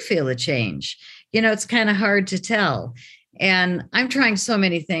 I do feel a change. It's kind of hard to tell. And I'm trying so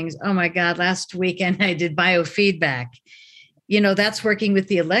many things. Oh my God, last weekend I did biofeedback. That's working with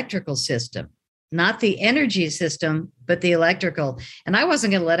the electrical system. Not the energy system, but the electrical. And I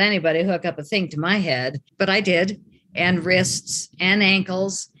wasn't going to let anybody hook up a thing to my head, but I did, and wrists and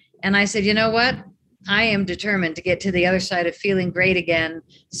ankles. And I said, you know what? I am determined to get to the other side of feeling great again.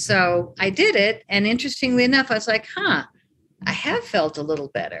 So I did it. And interestingly enough, I was like, I have felt a little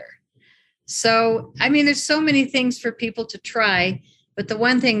better. So, I mean, there's so many things for people to try, but the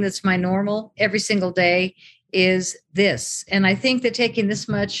one thing that's my normal every single day is this. And I think that taking this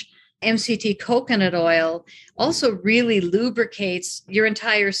much MCT coconut oil also really lubricates your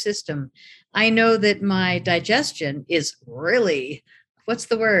entire system. I know that my digestion is really, what's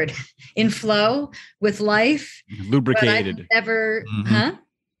the word? In flow with life. Lubricated. Never,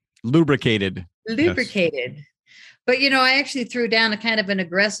 Lubricated. Lubricated. Yes. But, I actually threw down a kind of an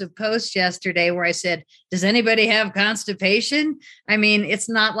aggressive post yesterday where I said, does anybody have constipation? I mean, it's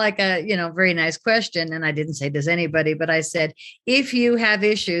not like a, very nice question. And I didn't say, does anybody, but I said, if you have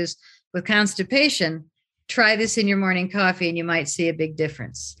issues with constipation, try this in your morning coffee and you might see a big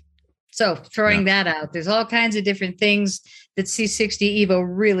difference. So throwing that out, there's all kinds of different things that C60 Evo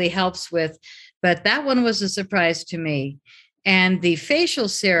really helps with, but that one was a surprise to me. And the facial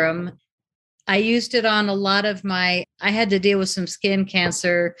serum, I used it on a lot of I had to deal with some skin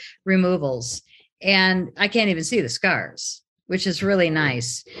cancer removals and I can't even see the scars, which is really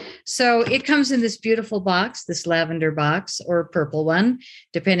nice. So it comes in this beautiful box, this lavender box or purple one,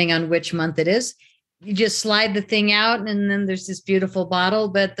 depending on which month it is. You just slide the thing out and then there's this beautiful bottle.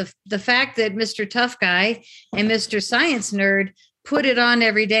 But the fact that Mr. Tough Guy and Mr. Science Nerd put it on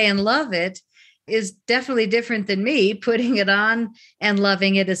every day and love it is definitely different than me putting it on and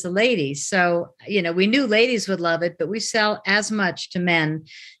loving it as a lady. So, we knew ladies would love it, but we sell as much to men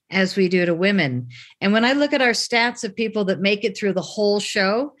as we do to women. And when I look at our stats of people that make it through the whole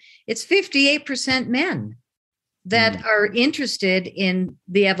show, it's 58% men that are interested in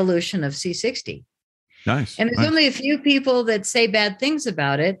the evolution of C60. Nice. And there's only a few people that say bad things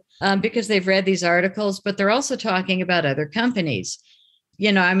about it because they've read these articles, but they're also talking about other companies.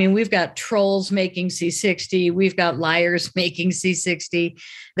 We've got trolls making C60. We've got liars making C60.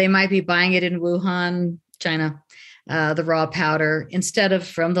 They might be buying it in Wuhan, China, the raw powder, instead of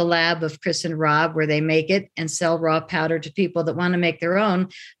from the lab of Chris and Rob, where they make it and sell raw powder to people that want to make their own.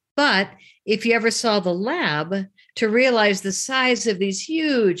 But if you ever saw the lab, to realize the size of these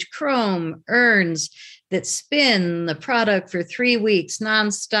huge chrome urns that spin the product for 3 weeks,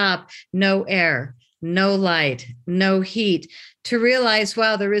 nonstop, no air, no light, no heat, to realize,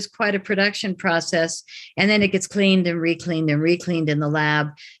 wow, there is quite a production process. And then it gets cleaned and recleaned in the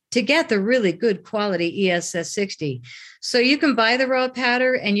lab to get the really good quality ESS 60. So you can buy the raw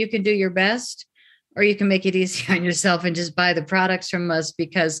powder and you can do your best, or you can make it easy on yourself and just buy the products from us,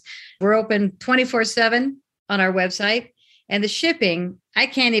 because we're open 24/7 on our website. And the shipping, I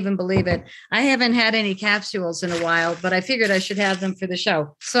can't even believe it. I haven't had any capsules in a while, but I figured I should have them for the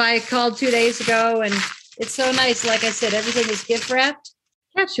show. So I called 2 days ago and it's so nice. Like I said, everything is gift wrapped,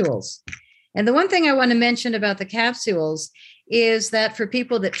 capsules. And the one thing I want to mention about the capsules is that for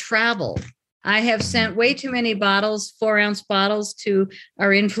people that travel, I have sent way too many bottles, 4-ounce bottles, to our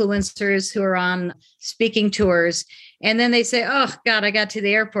influencers who are on speaking tours. And then they say, oh, God, I got to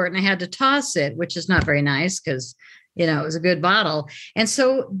the airport and I had to toss it, which is not very nice because, it was a good bottle. And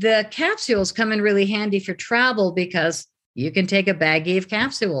so the capsules come in really handy for travel because you can take a baggie of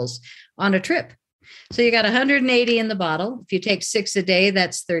capsules on a trip. So you got 180 in the bottle. If you take 6 a day,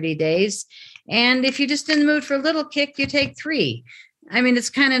 that's 30 days. And if you're just in the mood for a little kick, you take 3. I mean, it's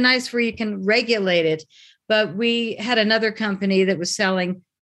kind of nice where you can regulate it. But we had another company that was selling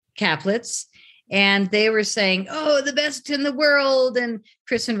caplets, and they were saying, oh, the best in the world. And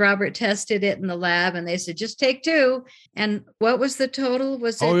Chris and Robert tested it in the lab, and they said, just take 2. And what was the total?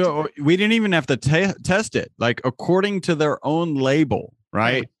 Was it? We didn't even have to test it. Like, according to their own label,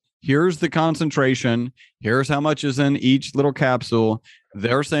 right? Here's the concentration. Here's how much is in each little capsule.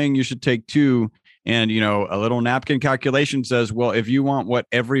 They're saying you should take 2. And, a little napkin calculation says, well, if you want what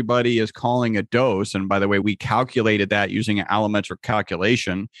everybody is calling a dose, and by the way, we calculated that using an allometric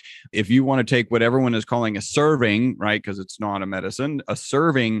calculation. If you want to take what everyone is calling a serving, right, because it's not a medicine, a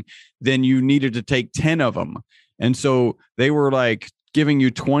serving, then you needed to take 10 of them. And so they were like giving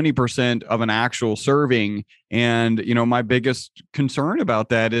you 20% of an actual serving. And, my biggest concern about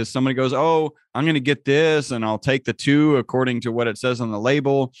that is somebody goes, oh, I'm going to get this and I'll take the 2 according to what it says on the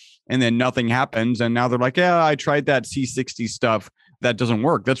label. And then nothing happens. And now they're like, yeah, I tried that C60 stuff. That doesn't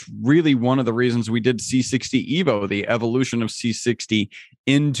work. That's really one of the reasons we did C60 Evo, the evolution of C60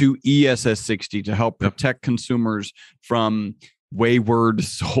 into ESS60 to help protect consumers from wayward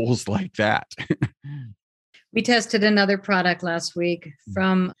souls like that. We tested another product last week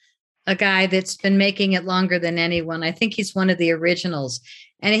from a guy that's been making it longer than anyone. I think he's one of the originals,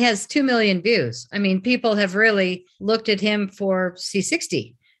 and he has 2 million views. I mean, people have really looked at him for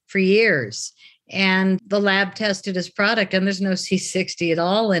C60 for years. And the lab tested his product, and there's no C60 at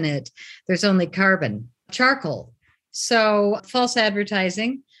all in it. There's only carbon, charcoal. So false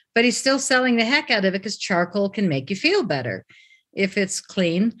advertising, but he's still selling the heck out of it because charcoal can make you feel better if it's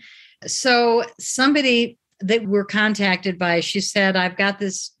clean. So somebody that we're contacted by, she said, I've got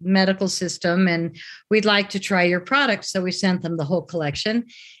this medical system and we'd like to try your product. So we sent them the whole collection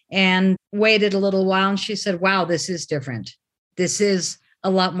and waited a little while. And she said, wow, this is different. This is a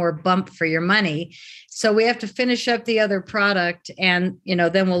lot more bump for your money. So we have to finish up the other product and,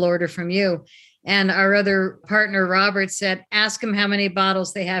 then we'll order from you. And our other partner, Robert, said, ask them how many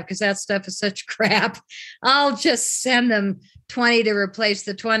bottles they have because that stuff is such crap. I'll just send them 20 to replace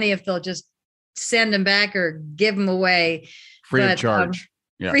the 20 if they'll just send them back or give them away. Free of charge.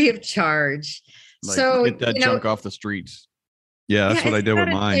 Free of charge. Like, so get that junk off the streets. Yeah, that's what I did with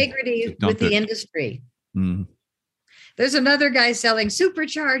mine. Integrity with the industry. Mm. There's another guy selling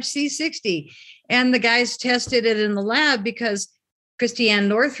supercharged C60, and the guys tested it in the lab because Christiane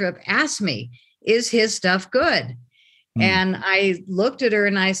Northrup asked me, is his stuff good? And I looked at her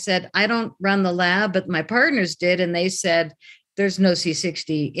and I said, I don't run the lab, but my partners did. And they said, there's no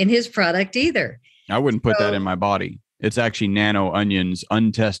C60 in his product either. I wouldn't put that in my body. It's actually nano onions,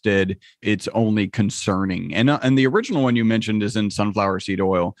 untested. It's only concerning. And the original one you mentioned is in sunflower seed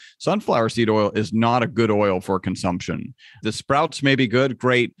oil. Sunflower seed oil is not a good oil for consumption. The sprouts may be good,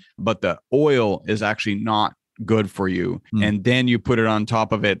 great, but the oil is actually not good for you. And then you put it on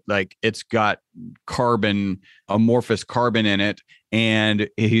top of it, like it's got carbon, amorphous carbon in it. And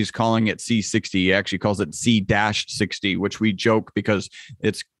he's calling it C60. He actually calls it C-60, which we joke because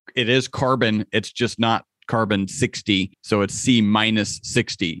it is carbon. It's just not carbon 60. So it's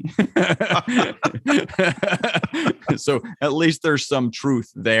C-60. So at least there's some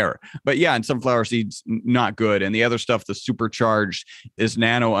truth there. But yeah, and sunflower seeds, not good. And the other stuff, the supercharged is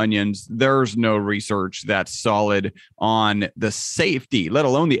nano onions. There's no research that's solid on the safety, let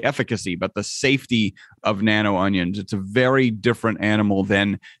alone the efficacy, but the safety of nano onions. It's a very different animal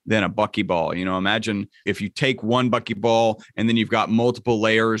than a buckyball. Imagine if you take one buckyball and then you've got multiple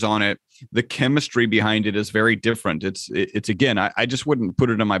layers on it. The chemistry behind it is very different. It's again, I just wouldn't put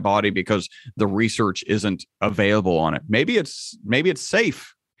it in my body because the research isn't available on it. Maybe it's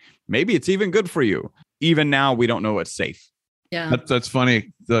safe. Maybe it's even good for you. Even now, we don't know it's safe. Yeah, that's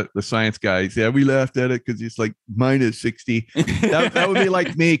funny. The science guys, yeah, we laughed at it because it's like minus 60. That would be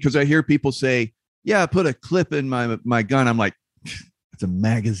like me because I hear people say, "Yeah, I put a clip in my gun." I'm like, it's a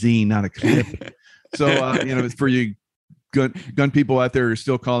magazine, not a clip. So it's for you. Gun people out there are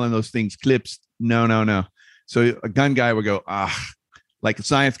still calling those things clips. No. So a gun guy would go, like a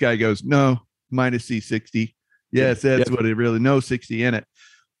science guy goes, no, minus C60. Yes, that's what it really, no 60 in it.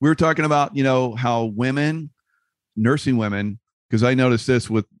 We were talking about, how women, nursing women, because I noticed this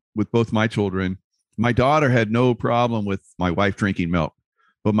with both my children. My daughter had no problem with my wife drinking milk,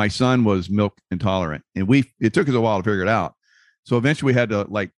 but my son was milk intolerant. And it took us a while to figure it out. So eventually we had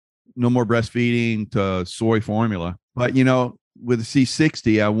to no more breastfeeding to soy formula. But, with the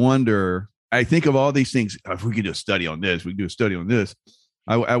C60, I think of all these things. If we could do a study on this, we could do a study on this.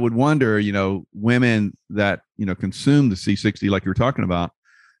 I would wonder, women that, consume the C60, like you're talking about,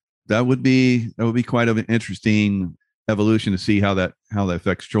 that would be quite an interesting evolution to see how that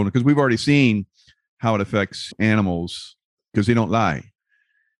affects children, because we've already seen how it affects animals because they don't lie.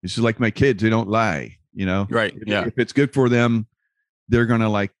 It's just like my kids, they don't lie, Right. Yeah. If it's good for them, they're going to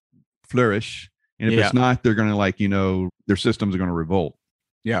like flourish. And if it's not, they're going to like, their systems are going to revolt.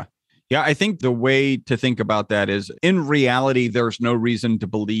 Yeah. Yeah. I think the way to think about that is, in reality, there's no reason to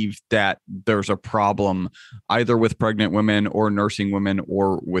believe that there's a problem either with pregnant women or nursing women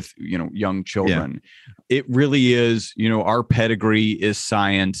or with, young children. It really is, our pedigree is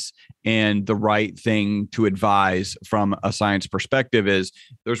science. And the right thing to advise from a science perspective is,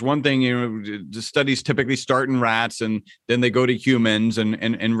 there's one thing, the studies typically start in rats and then they go to humans.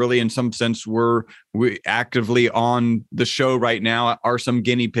 And really, in some sense, we actively on the show right now are some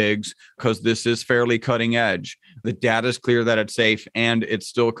guinea pigs, because this is fairly cutting edge. The data is clear that it's safe and it's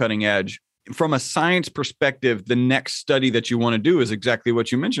still cutting edge. From a science perspective, the next study that you want to do is exactly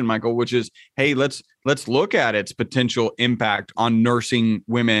what you mentioned, Michael, which is, hey, let's look at its potential impact on nursing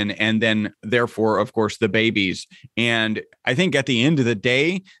women and then therefore, of course, the babies. And I think at the end of the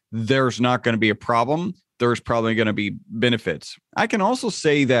day, there's not going to be a problem. There's probably going to be benefits. I can also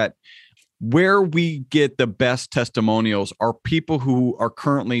say that where we get the best testimonials are people who are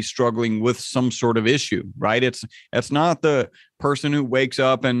currently struggling with some sort of issue, right? It's not the person who wakes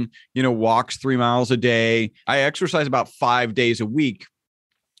up and, walks 3 miles a day. I exercise about 5 days a week,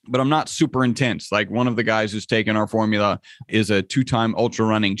 but I'm not super intense. Like, one of the guys who's taken our formula is a 2-time ultra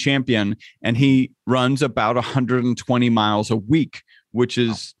running champion, and he runs about 120 miles a week, which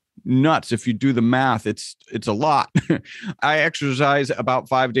is nuts. If you do the math, it's a lot. I exercise about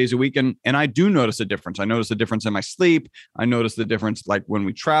 5 days a week, and I do notice a difference. I notice a difference in my sleep. I notice the difference, like when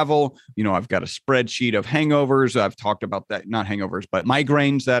we travel. I've got a spreadsheet of hangovers. I've talked about that, not hangovers, but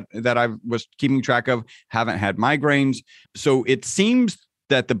migraines that I was keeping track of. Haven't had migraines. So it seems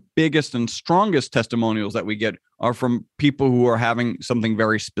that the biggest and strongest testimonials that we get are from people who are having something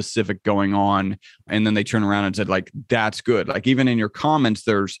very specific going on. And then they turn around and said, like, that's good. Like, even in your comments,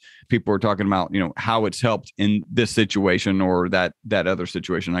 there's people who are talking about, how it's helped in this situation or that other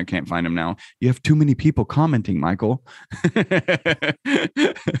situation. I can't find them now. You have too many people commenting, Michael,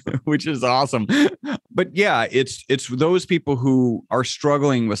 which is awesome. But yeah, it's those people who are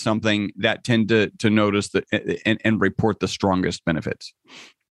struggling with something that tend to notice and report the strongest benefits.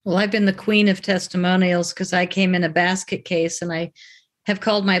 Well, I've been the queen of testimonials because I came in a basket case, and I have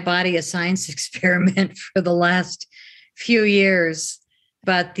called my body a science experiment for the last few years.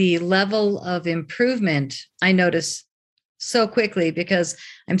 But the level of improvement I notice so quickly because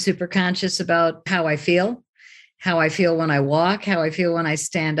I'm super conscious about how I feel when I walk, how I feel when I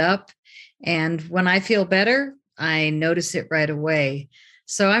stand up. And when I feel better, I notice it right away.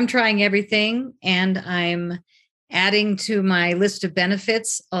 So I'm trying everything, and I'm adding to my list of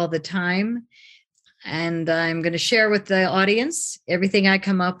benefits all the time. And I'm going to share with the audience everything I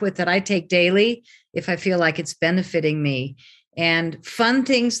come up with that I take daily if I feel like it's benefiting me. And fun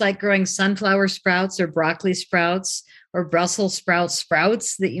things like growing sunflower sprouts or broccoli sprouts or Brussels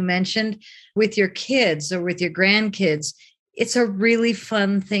sprouts that you mentioned with your kids or with your grandkids. It's a really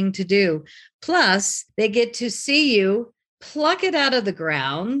fun thing to do. Plus, they get to see you pluck it out of the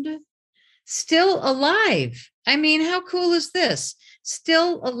ground, still alive. I mean, how cool is this?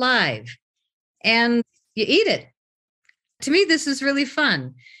 Still alive. And you eat it. To me, this is really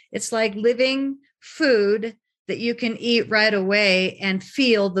fun. It's like living food that you can eat right away and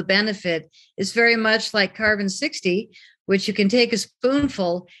feel the benefit. Is very much like Carbon 60, which you can take a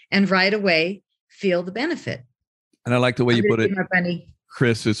spoonful and right away feel the benefit. And I like the way you put it,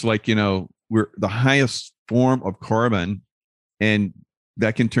 Chris. It's like, we're the highest form of carbon, and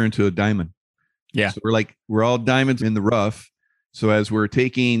that can turn to a diamond. Yeah. So we're all diamonds in the rough. So as we're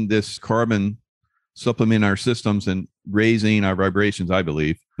taking this carbon, supplement our systems and raising our vibrations, I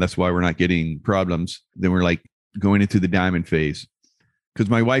believe that's why we're not getting problems. Then we're like going into the diamond phase. Because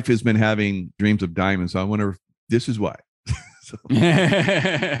my wife has been having dreams of diamonds. So I wonder if this is why.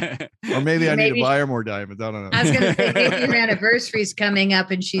 Or maybe I need to buy her more diamonds. I don't know. I was going to say, maybe your anniversary's coming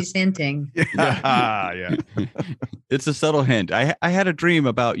up and she's hinting. Yeah. It's a subtle hint. I had a dream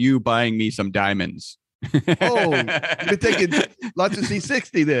about you buying me some diamonds. Oh, you're taking lots of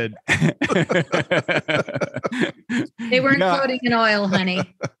C60 then. They weren't floating in oil, honey.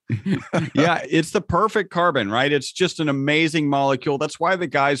 Yeah, it's the perfect carbon, right? It's just an amazing molecule. That's why the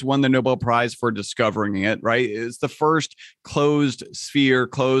guys won the Nobel Prize for discovering it, right? It's the first closed sphere,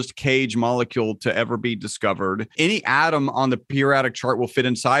 closed cage molecule to ever be discovered. Any atom on the periodic chart will fit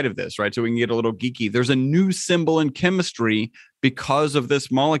inside of this, right? So we can get a little geeky. There's a new symbol in chemistry because of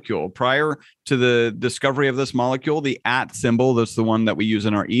this molecule. Prior to the discovery of this molecule, the @ symbol, that's the one that we use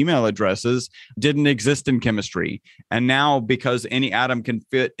in our email addresses, didn't exist in chemistry. And now, because any atom can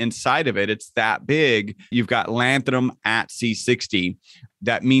fit inside of it, it's that big. You've got lanthanum at C60.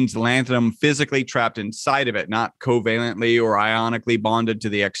 That means lanthanum physically trapped inside of it, not covalently or ionically bonded to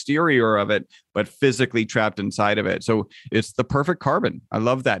the exterior of it, but physically trapped inside of it. So it's the perfect carbon. I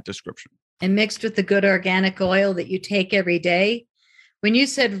love that description. And mixed with the good organic oil that you take every day. When you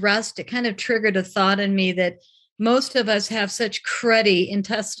said rust, it kind of triggered a thought in me that most of us have such cruddy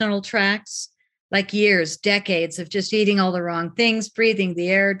intestinal tracts, like years, decades of just eating all the wrong things, breathing the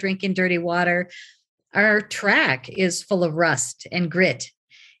air, drinking dirty water. Our tract is full of rust and grit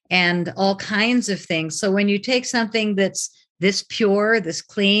and all kinds of things. So when you take something that's this pure, this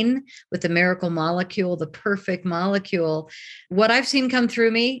clean, with the miracle molecule, the perfect molecule, what I've seen come through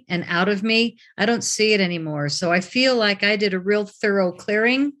me and out of me, I don't see it anymore. So I feel like I did a real thorough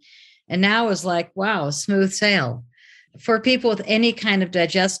clearing. And now is like, wow, smooth sail. For people with any kind of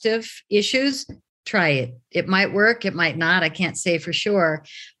digestive issues, try it. It might work, it might not. I can't say for sure,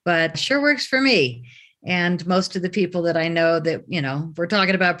 but sure works for me. And most of the people that I know that, we're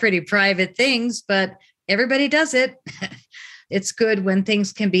talking about pretty private things, but everybody does it. It's good when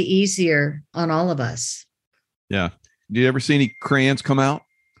things can be easier on all of us. Yeah. Did you ever see any crayons come out?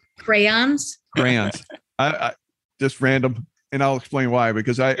 Crayons? Crayons. I just random. And I'll explain why,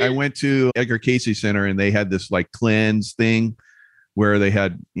 because I went to Edgar Cayce Center and they had this like cleanse thing where they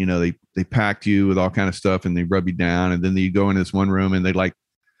had, they packed you with all kind of stuff and they rub you down. And then you go in this one room and they like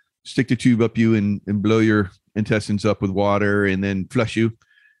stick the tube up you and blow your intestines up with water and then flush you.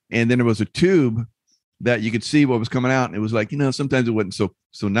 And then there was a tube that you could see what was coming out. And it was like, sometimes it wasn't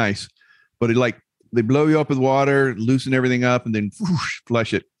so nice, but they blow you up with water, loosen everything up, and then whoosh,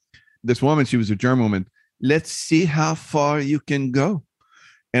 flush it. This woman, she was a German woman. Let's see how far you can go.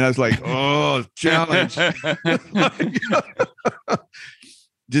 And I was like, oh, challenge.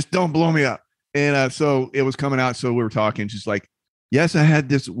 Just don't blow me up. And so it was coming out. So we were talking. She's like, yes, I had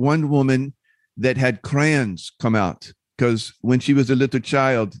this one woman that had crayons come out. Because when she was a little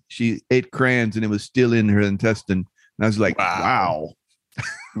child, she ate crayons and it was still in her intestine. And I was like, wow.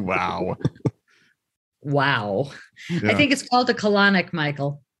 Wow. Wow. Yeah. I think it's called a colonic,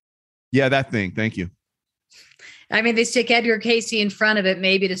 Michael. Yeah, that thing. Thank you. I mean, they stick Edgar Cayce in front of it,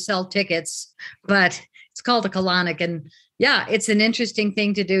 maybe to sell tickets, but it's called a colonic. And yeah, it's an interesting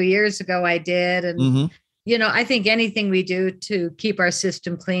thing to do. Years ago, I did. And, I think anything we do to keep our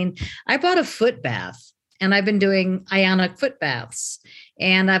system clean. I bought a foot bath. And I've been doing ionic foot baths.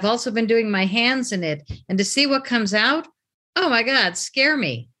 And I've also been doing my hands in it. And to see what comes out, oh my God, scare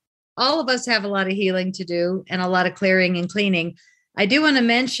me. All of us have a lot of healing to do and a lot of clearing and cleaning. I do want to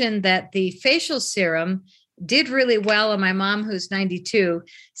mention that the facial serum did really well. And my mom, who's 92,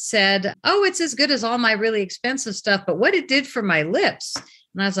 said, oh, it's as good as all my really expensive stuff. But what it did for my lips.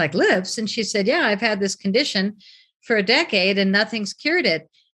 And I was like, lips? And she said, yeah, I've had this condition for a decade and nothing's cured it.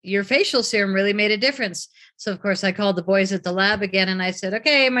 Your facial serum really made a difference. So, of course, I called the boys at the lab again and I said,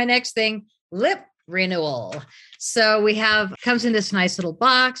 okay, my next thing, lip renewal. So comes in this nice little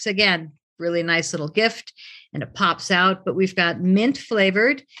box. Again, really nice little gift and it pops out, but we've got mint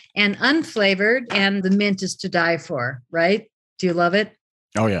flavored and unflavored and the mint is to die for, right? Do you love it?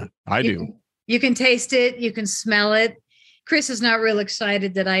 Oh yeah, I do. You can taste it. You can smell it. Chris is not real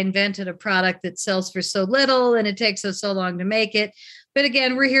excited that I invented a product that sells for so little and it takes us so long to make it. But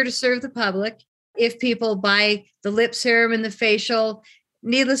again, we're here to serve the public. If people buy the lip serum and the facial,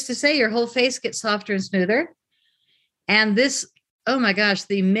 needless to say, your whole face gets softer and smoother. And this, oh my gosh,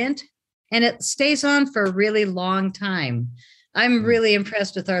 the mint, and it stays on for a really long time. I'm really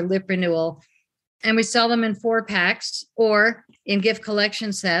impressed with our lip renewal. And we sell them in 4-packs or in gift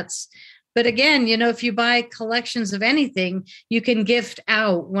collection sets. But again, if you buy collections of anything, you can gift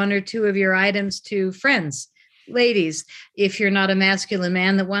out 1 or 2 of your items to friends. Ladies, if you're not a masculine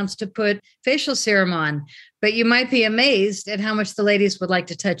man that wants to put facial serum on, but you might be amazed at how much the ladies would like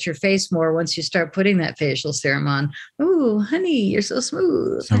to touch your face more once you start putting that facial serum on. Oh, honey, you're so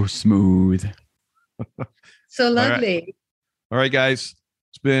smooth. So smooth. So lovely. All right, guys.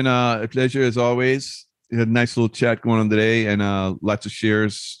 It's been a pleasure as always. We had a nice little chat going on today and lots of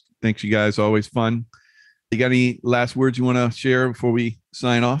shares. Thanks, you guys. Always fun. You got any last words you want to share before we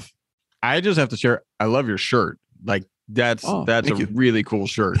sign off? I just have to share. I love your shirt. Like that's a really cool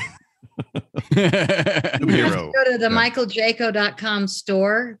shirt. Go to the michaeljaco.com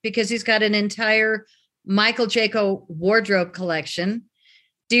store because he's got an entire Michael Jaco wardrobe collection.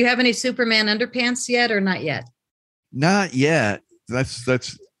 Do you have any Superman underpants yet or not yet? Not yet. That's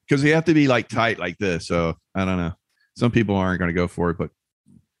because you have to be like tight like this. So I don't know. Some people aren't going to go for it, but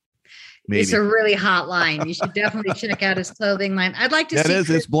maybe. It's a really hot line. You should definitely check out his clothing line. I'd like to see. It is.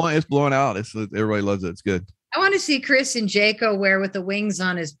 Chris. It's blowing out. Everybody loves it. It's good. I want to see Chris and Jaco wear with the wings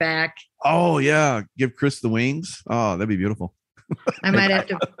on his back. Oh yeah, give Chris the wings. Oh, that'd be beautiful. I might have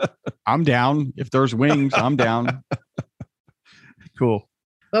to. I'm down. If there's wings, I'm down. Cool.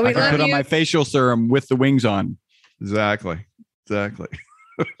 Well, we I can love put on you. my facial serum with the wings on. Exactly.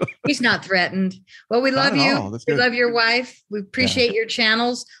 He's not threatened. Well, we love Not at you. all. That's We good. love your wife. We appreciate your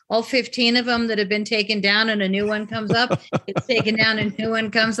channels. All 15 of them that have been taken down and a new one comes up. It's taken down and a new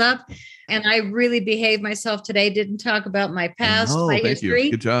one comes up. And I really behaved myself today. Didn't talk about my past, Oh, my thank history.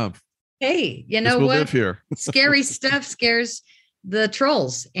 you. Good job. Hey, you Guess know we'll what? live here. Scary stuff scares the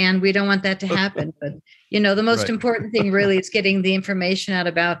trolls, and we don't want that to happen. But the most Right. important thing really is getting the information out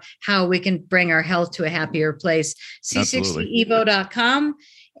about how we can bring our health to a happier place. C60evo.com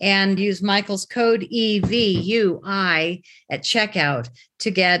and use Michael's code EVUI at checkout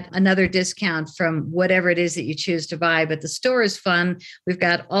to get another discount from whatever it is that you choose to buy. But the store is fun. We've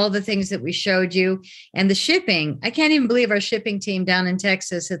got all the things that we showed you, and the shipping. I can't even believe our shipping team down in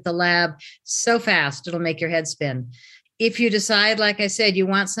Texas at the lab, so fast, it'll make your head spin. If you decide, like I said, you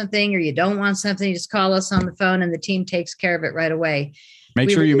want something or you don't want something, you just call us on the phone and the team takes care of it right away. Make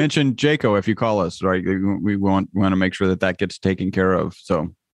We sure you really- mention Jaco if you call us, right? We want to make sure that gets taken care of.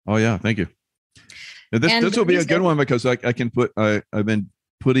 So Oh yeah, thank you. Now, And this will be a these good are- one because I can put. I've been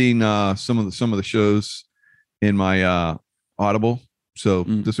putting some of the shows in my Audible, so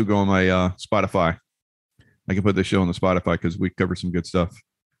Mm. this will go on my Spotify. I can put this show on the Spotify because we cover some good stuff.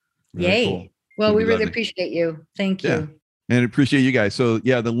 Yay. cool. Well, It'd we be really lovely. appreciate you. Thank you. Yeah. And appreciate you guys. So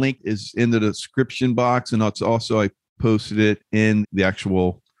yeah, the link is in the description box, and it's also I posted it in the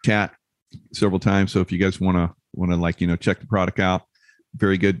actual chat several times. So if you guys want to check the product out,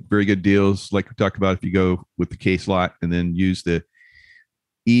 very good deals. Like we talked about, if you go with the case lot and then use the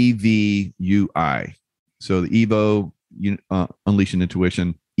EVUI, so the Evo Unleashing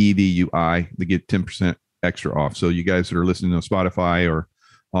Intuition EVUI, they get 10% extra off. So you guys that are listening on Spotify or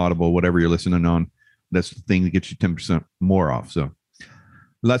Audible, whatever you're listening on, that's the thing that gets you 10% more off. So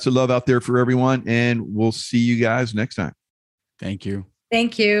lots of love out there for everyone, and we'll see you guys next time. thank you.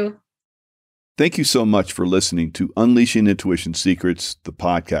 Thank you. Thank you so much for listening to Unleashing Intuition Secrets, the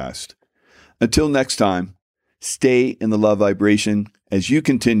podcast. Until next time, stay in the love vibration as you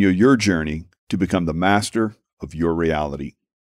continue your journey to become the master of your reality.